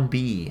he's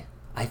 1B.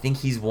 I think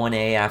he's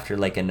 1A after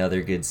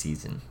another good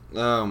season.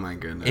 Oh my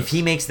goodness. If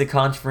he makes the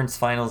conference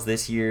finals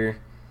this year,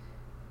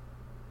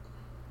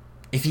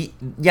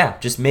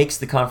 just makes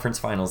the conference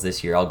finals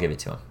this year, I'll give it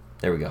to him.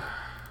 There we go.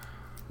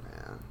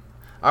 Man.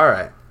 All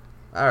right.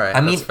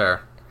 That's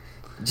fair.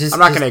 I'm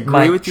not going to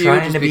agree with you.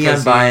 Trying to be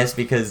unbiased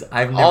because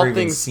I've never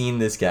even seen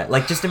this guy.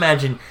 Just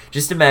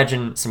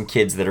imagine some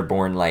kids that are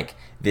born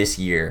this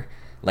year,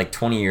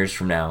 20 years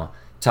from now,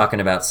 talking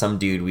about some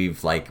dude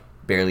we've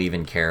barely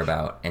even care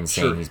about and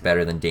saying he's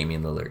better than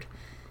Damian Lillard.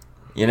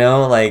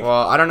 Well,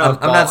 I don't know.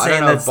 I'm not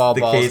saying that's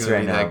the case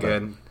right now.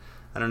 Good.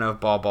 I don't know if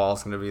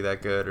Ball's going to be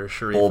that good or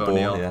Sharif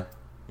O'Neal.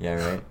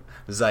 Yeah, right.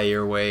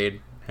 Zaire Wade.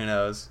 Who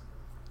knows?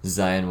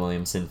 Zion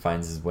Williamson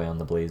finds his way on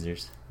the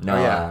Blazers. No,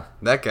 yeah,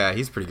 that guy.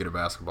 He's pretty good at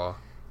basketball.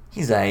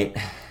 He's aight.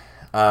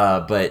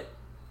 But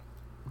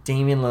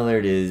Damian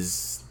Lillard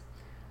is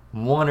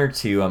 1 or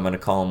 2. I'm going to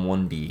call him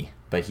 1B,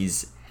 but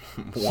he's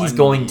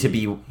going to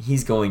be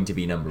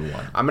number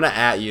 1. I'm gonna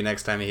at you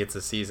next time he hits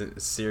a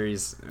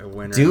series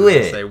winner. Do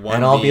it,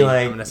 and I'll be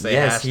like,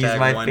 yes, he's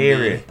my 1B.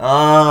 Favorite.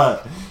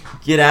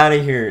 Get out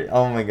of here!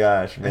 Oh my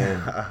gosh,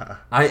 man.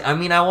 I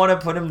mean, I want to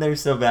put him there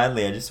so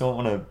badly. I just don't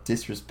want to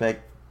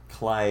disrespect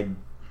Clyde,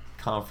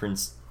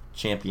 conference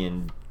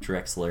champion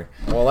Drexler.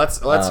 Well, let's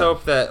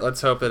hope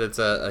that it's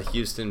a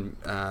Houston,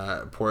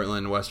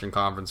 Portland Western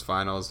Conference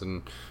Finals,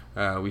 and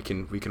we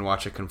can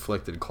watch a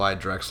conflicted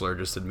Clyde Drexler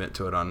just admit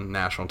to it on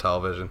national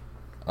television.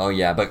 Oh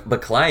yeah,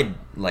 but Clyde,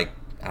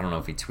 I don't know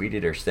if he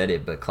tweeted or said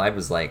it, but Clyde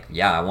was like,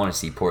 "Yeah, I want to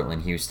see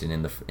Portland Houston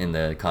in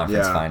the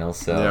conference finals."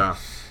 So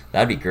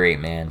that'd be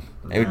great, man.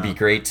 It would be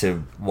great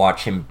to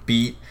watch him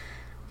beat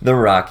the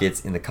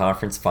Rockets in the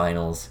conference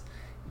finals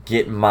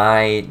get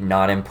my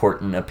not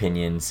important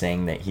opinion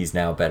saying that he's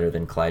now better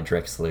than Clyde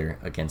Drexler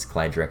against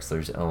Clyde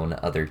Drexler's own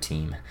other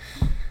team,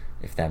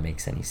 if that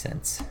makes any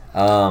sense.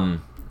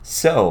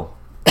 So,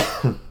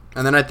 and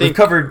then I think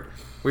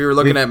we were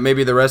looking at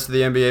maybe the rest of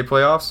the NBA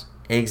playoffs.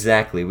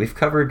 Exactly. We've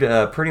covered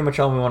pretty much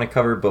all we want to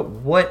cover, but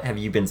what have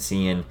you been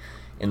seeing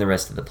in the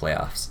rest of the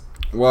playoffs?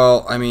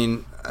 Well, I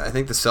mean, I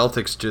think the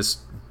Celtics just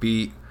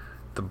beat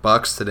the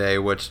Bucks today,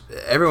 which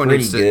everyone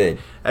needs to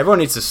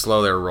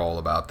slow their roll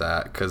about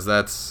that, because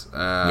that's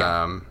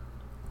come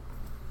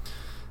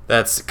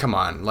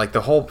on. Like,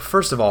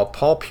 first of all,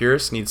 Paul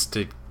Pierce needs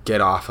to get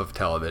off of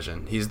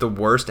television. He's the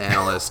worst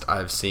analyst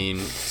I've seen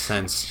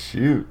since.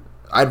 Shoot.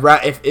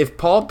 If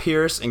Paul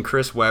Pierce and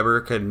Chris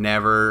Webber could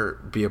never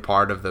be a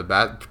part of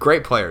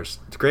great players,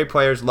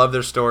 love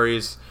their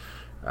stories,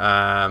 so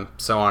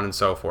on and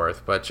so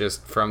forth. But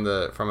just from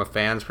a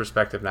fan's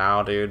perspective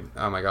now, dude,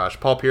 oh my gosh,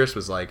 Paul Pierce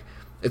was like,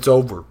 "It's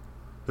over.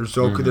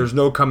 There's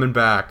no coming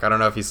back." I don't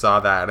know if you saw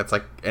that. It's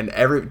like, and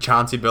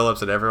Chauncey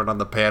Billups and everyone on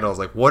the panel is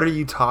like, "What are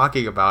you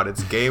talking about?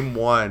 It's game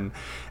one,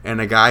 and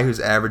a guy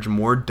who's averaged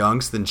more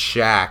dunks than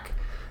Shaq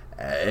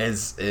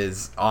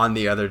is on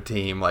the other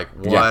team. Like,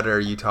 what are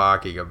you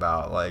talking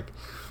about?" Like,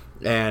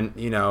 and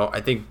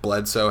I think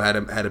Bledsoe had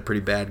a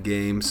pretty bad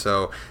game.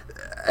 So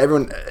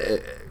everyone,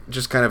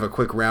 just kind of a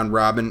quick round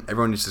robin.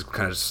 Everyone needs to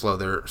kind of slow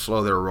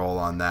their roll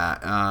on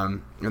that.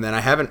 And then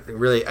I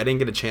didn't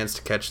get a chance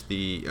to catch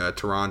the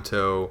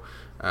Toronto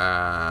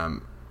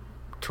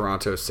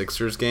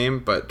Sixers game,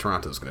 but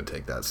Toronto's going to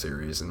take that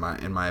series in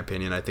my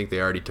opinion. I think they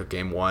already took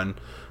game one,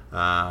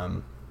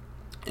 and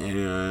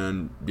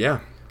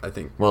yeah. I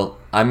think. Well,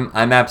 I'm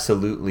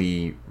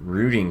absolutely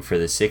rooting for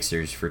the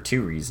Sixers for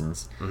two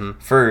reasons. Mm-hmm.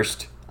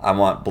 First, I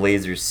want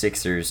Blazers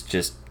Sixers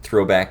just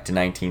throwback to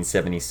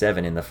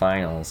 1977 in the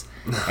finals.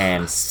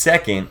 And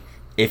second,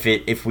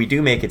 if we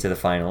do make it to the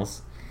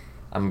finals,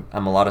 I'm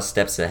a lot of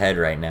steps ahead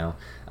right now.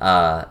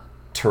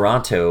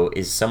 Toronto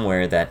is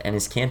somewhere that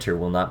Enes Kanter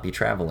will not be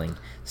traveling,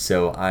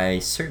 so I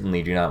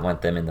certainly do not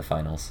want them in the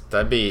finals.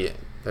 That'd be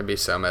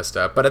so messed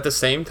up. But at the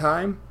same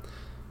time,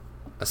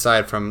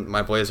 aside from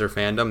my Blazer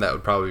fandom, that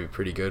would probably be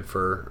pretty good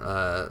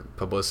for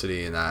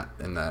publicity in that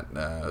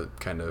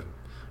kind of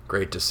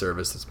great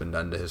disservice that's been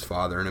done to his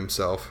father and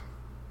himself.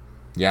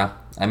 Yeah,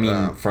 I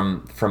mean,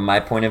 from my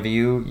point of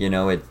view,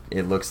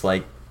 it looks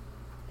like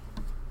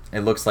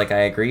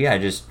I agree. I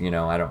just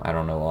I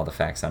don't know all the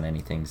facts on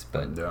anything,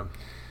 but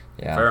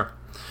yeah. Fair.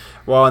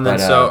 Well, and then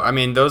I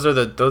mean, those are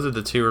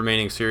the two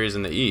remaining series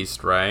in the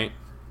East, right?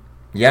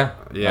 Yeah.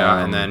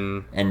 Yeah,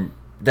 and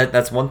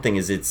that's one thing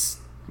is it's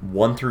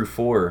 1 through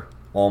 4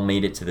 all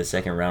made it to the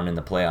second round in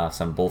the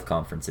playoffs on both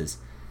conferences.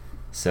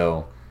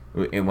 So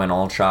it went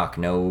all chalk.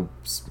 No,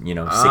 6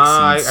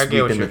 seeds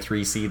sweeping the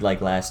 3 seed like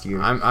last year.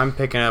 I'm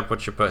picking up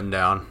what you're putting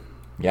down.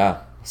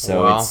 Yeah.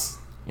 So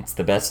it's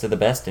the best of the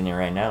best in it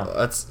right now.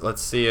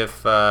 Let's see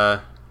if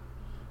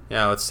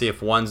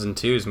ones and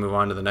twos move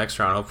on to the next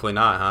round. Hopefully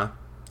not,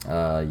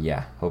 huh?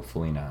 Yeah.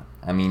 Hopefully not.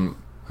 I mean,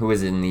 who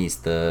is in the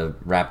East? The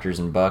Raptors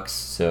and Bucks.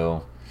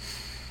 So.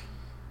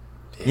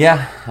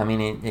 Yeah, I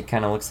mean, it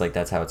kind of looks like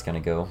that's how it's going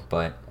to go,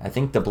 but I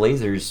think the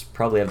Blazers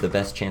probably have the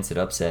best chance at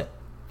upset.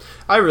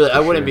 I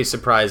wouldn't be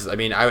surprised. I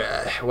mean,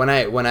 when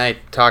I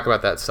talk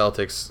about that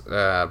Celtics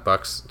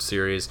Bucks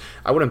series,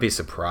 I wouldn't be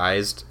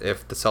surprised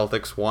if the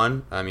Celtics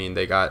won. I mean,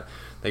 they got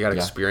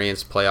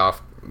experienced playoff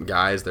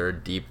guys. They're a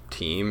deep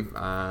team,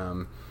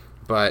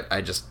 but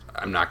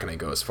I'm not going to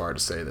go as far to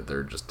say that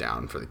they're just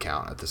down for the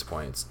count at this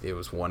point. It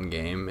was one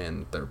game,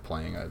 and they're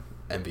playing a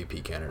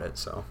MVP candidate,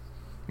 so.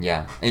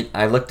 Yeah,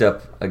 I looked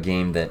up a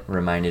game that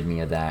reminded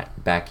me of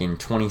that. Back in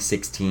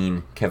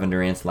 2016, Kevin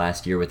Durant's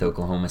last year with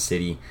Oklahoma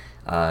City,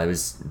 it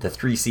was the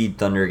 3-seed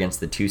Thunder against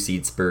the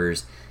 2-seed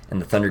Spurs,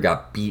 and the Thunder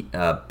got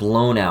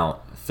blown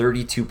out.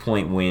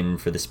 32-point win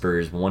for the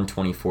Spurs,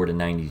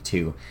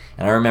 124-92.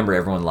 And I remember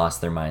everyone lost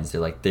their minds.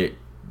 They're like, the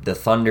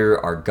Thunder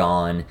are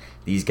gone.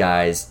 These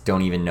guys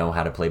don't even know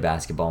how to play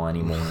basketball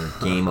anymore.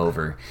 Game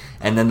over.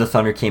 And then the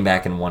Thunder came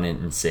back and won it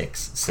in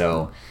 6.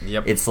 So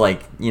It's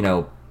like,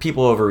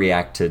 people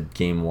overreact to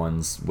game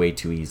ones way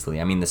too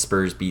easily. I mean, the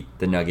Spurs beat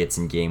the Nuggets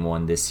in game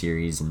 1 this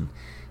series, and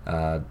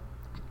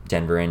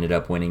Denver ended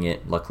up winning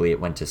it. Luckily,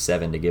 it went to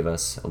 7 to give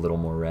us a little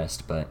more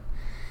rest. But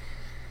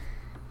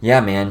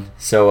yeah, man.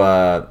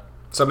 So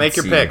make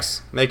your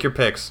picks. Make your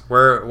picks.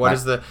 What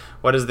does the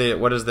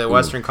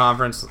Western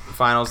Conference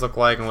Finals look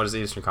like, and what does the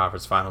Eastern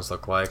Conference Finals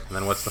look like, and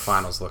then what's the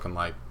finals looking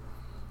like?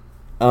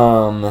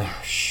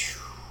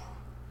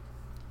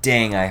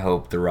 Dang, I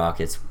hope the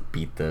Rockets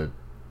beat the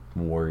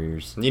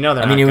Warriors. They're not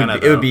gonna.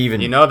 It would be even.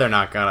 They're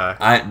not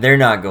gonna. They're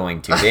not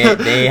going to.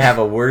 They have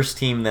a worse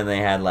team than they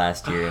had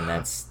last year, and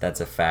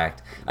that's a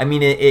fact. I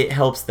mean, it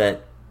helps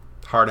that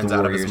Harden's the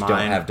out of his Warriors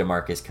mind. don't have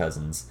DeMarcus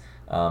Cousins,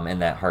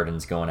 and that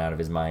Harden's going out of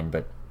his mind,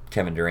 but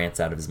Kevin Durant's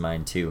out of his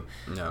mind too.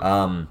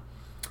 No.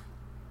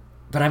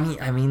 But I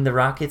mean, the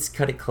Rockets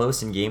cut it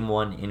close in Game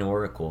 1 in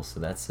Oracle, so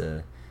that's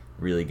a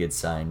really good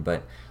sign.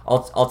 But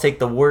I'll take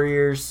the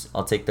Warriors.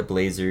 I'll take the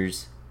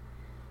Blazers.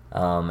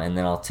 And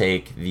then I'll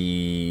take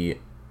the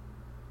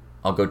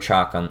I'll go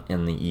chalk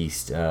in the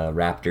East.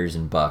 Raptors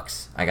and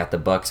Bucks. I got the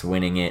Bucks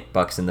winning it.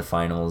 Bucks in the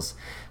finals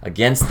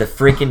against the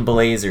freaking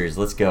Blazers.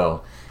 Let's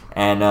go.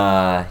 And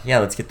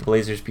let's get the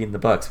Blazers beating the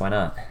Bucks. Why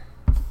not?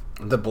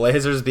 The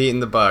Blazers beating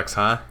the Bucks,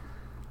 huh?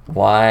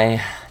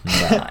 Why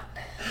not?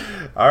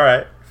 All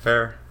right,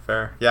 fair.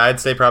 Yeah, I'd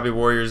say probably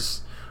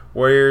Warriors,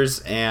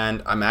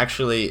 and I'm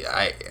actually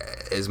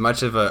as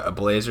much of a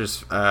Blazers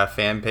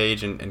fan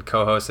page and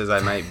co-host as I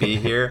might be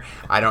here,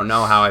 I don't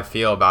know how I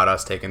feel about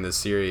us taking this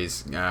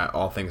series,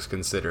 all things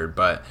considered,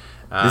 but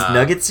this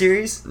Nuggets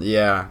series?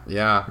 Yeah.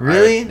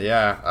 Really?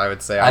 I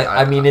would say.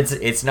 I mean,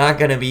 it's not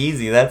going to be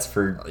easy. That's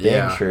for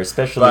damn sure,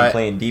 especially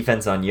playing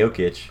defense on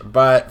Jokic.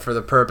 But for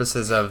the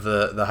purposes of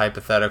the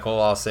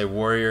hypothetical, I'll say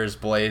Warriors,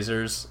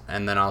 Blazers,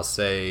 and then I'll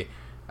say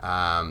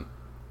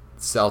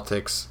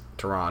Celtics,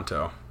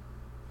 Toronto,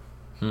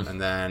 and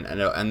then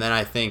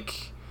I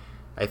think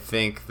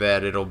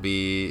that it'll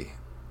be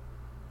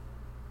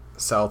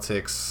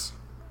Celtics,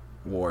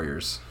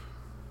 Warriors.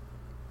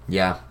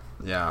 Yeah.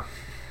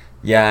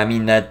 Yeah, I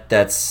mean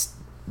that's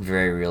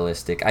very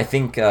realistic. I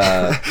think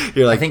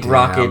You're like, I think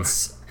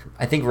Rockets.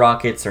 I think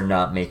Rockets are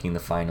not making the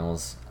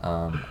finals.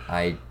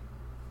 I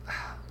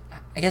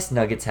guess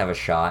Nuggets have a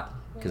shot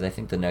because I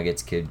think the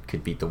Nuggets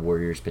could beat the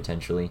Warriors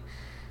potentially.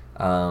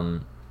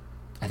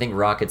 I think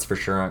Rockets for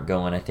sure aren't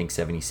going. I think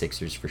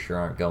 76ers for sure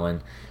aren't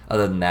going.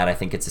 Other than that, I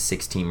think it's a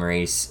 6-team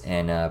race,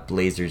 and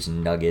Blazers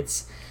and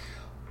Nuggets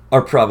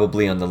are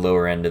probably on the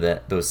lower end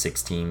of those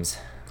 6 teams.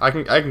 I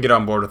can get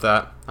on board with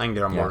that.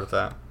 Board with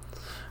that.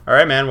 All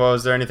right, man. Well,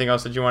 is there anything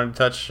else that you wanted to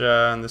touch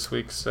on this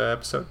week's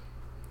episode?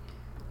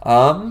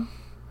 No.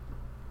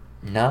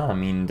 I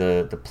mean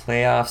the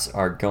playoffs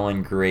are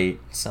going great.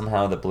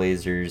 Somehow the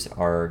Blazers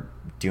are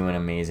doing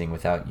amazing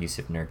without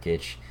Jusuf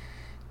Nurkic.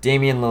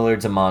 Damian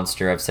Lillard's a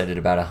monster. I've said it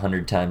about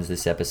 100 times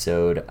this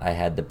episode. I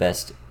had the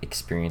best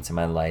experience of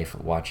my life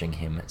watching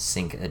him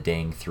sink a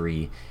dang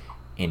 3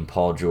 in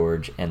Paul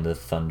George and the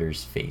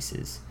Thunder's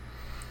faces.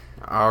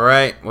 All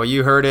right. Well,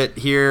 you heard it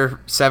here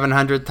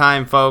 700th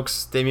time,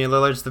 folks. Damian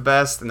Lillard's the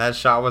best, and that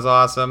shot was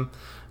awesome.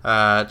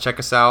 Check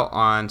us out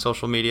on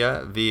social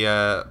media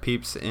via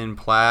Peeps in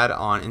Plaid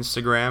on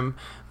Instagram,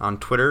 on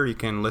Twitter. You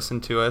can listen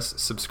to us.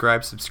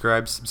 Subscribe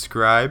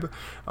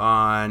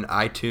on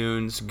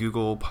iTunes,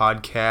 Google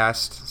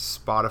Podcast,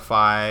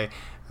 Spotify,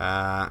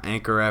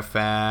 Anchor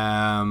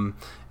FM,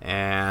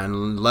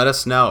 and let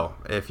us know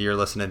if you're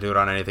listening to it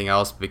on anything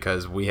else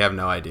because we have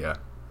no idea.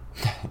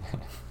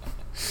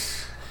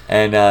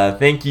 And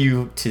thank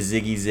you to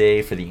Ziggy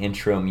Zay for the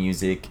intro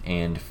music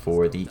and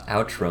for the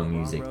outro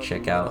music.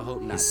 Check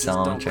out his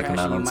song. Check him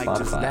out on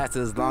Spotify.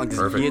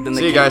 Perfect.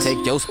 See you guys.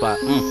 Take your spot.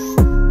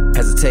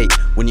 Hesitate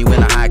when you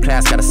in a high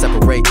class, gotta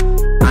separate.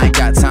 I ain't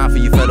got time for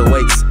you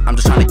featherweights. I'm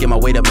just trying to get my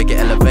weight up, make it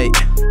elevate.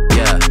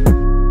 Yeah.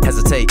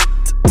 Hesitate.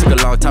 Took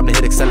a long time to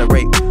hit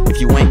accelerate.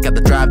 If you ain't got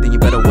the drive, then you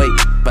better wait.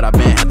 But I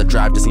been had the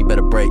drive, just need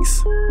better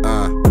brakes.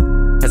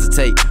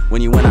 Hesitate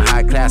when you in a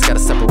high class, gotta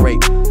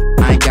separate.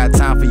 I ain't got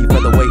time for you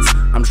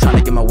featherweights. I'm just trying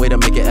to get my weight up,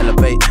 make it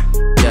elevate.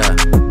 Yeah.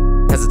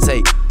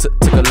 Hesitate.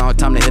 Took a long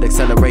time to hit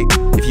accelerate.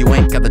 If you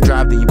ain't got the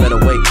drive, then you better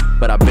wait.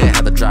 But I been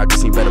had the drive,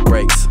 just need better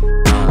brakes.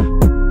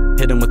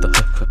 Hit him with the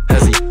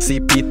hezzy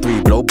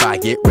CP3, blow by,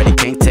 get ready,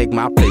 can't take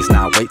my place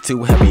now. Weight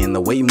too heavy, and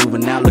the way you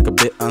moving now look a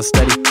bit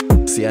unsteady.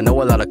 See, I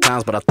know a lot of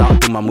clowns, but I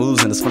thought through my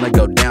moves, and it's finna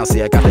go down.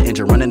 See, I got the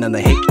engine running, and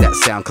they hate that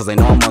sound, cause they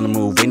know I'm on the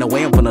move. Ain't no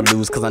way I'm finna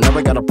lose, cause I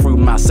never gotta prove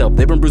myself.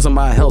 They've been bruising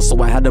my health,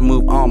 so I had to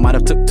move on. Might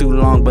have took too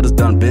long, but it's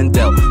done, been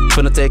dealt.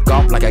 Finna take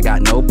off like I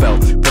got no belt.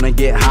 Finna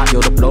get hot,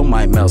 yo, the flow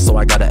might melt. So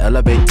I gotta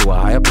elevate to a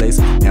higher place.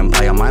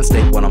 Empire mind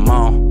state when I'm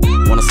on.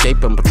 Wanna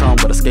escape and Patron,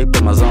 but escape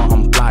in my zone.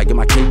 I'm fly, get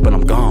my cape, and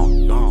I'm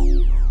gone.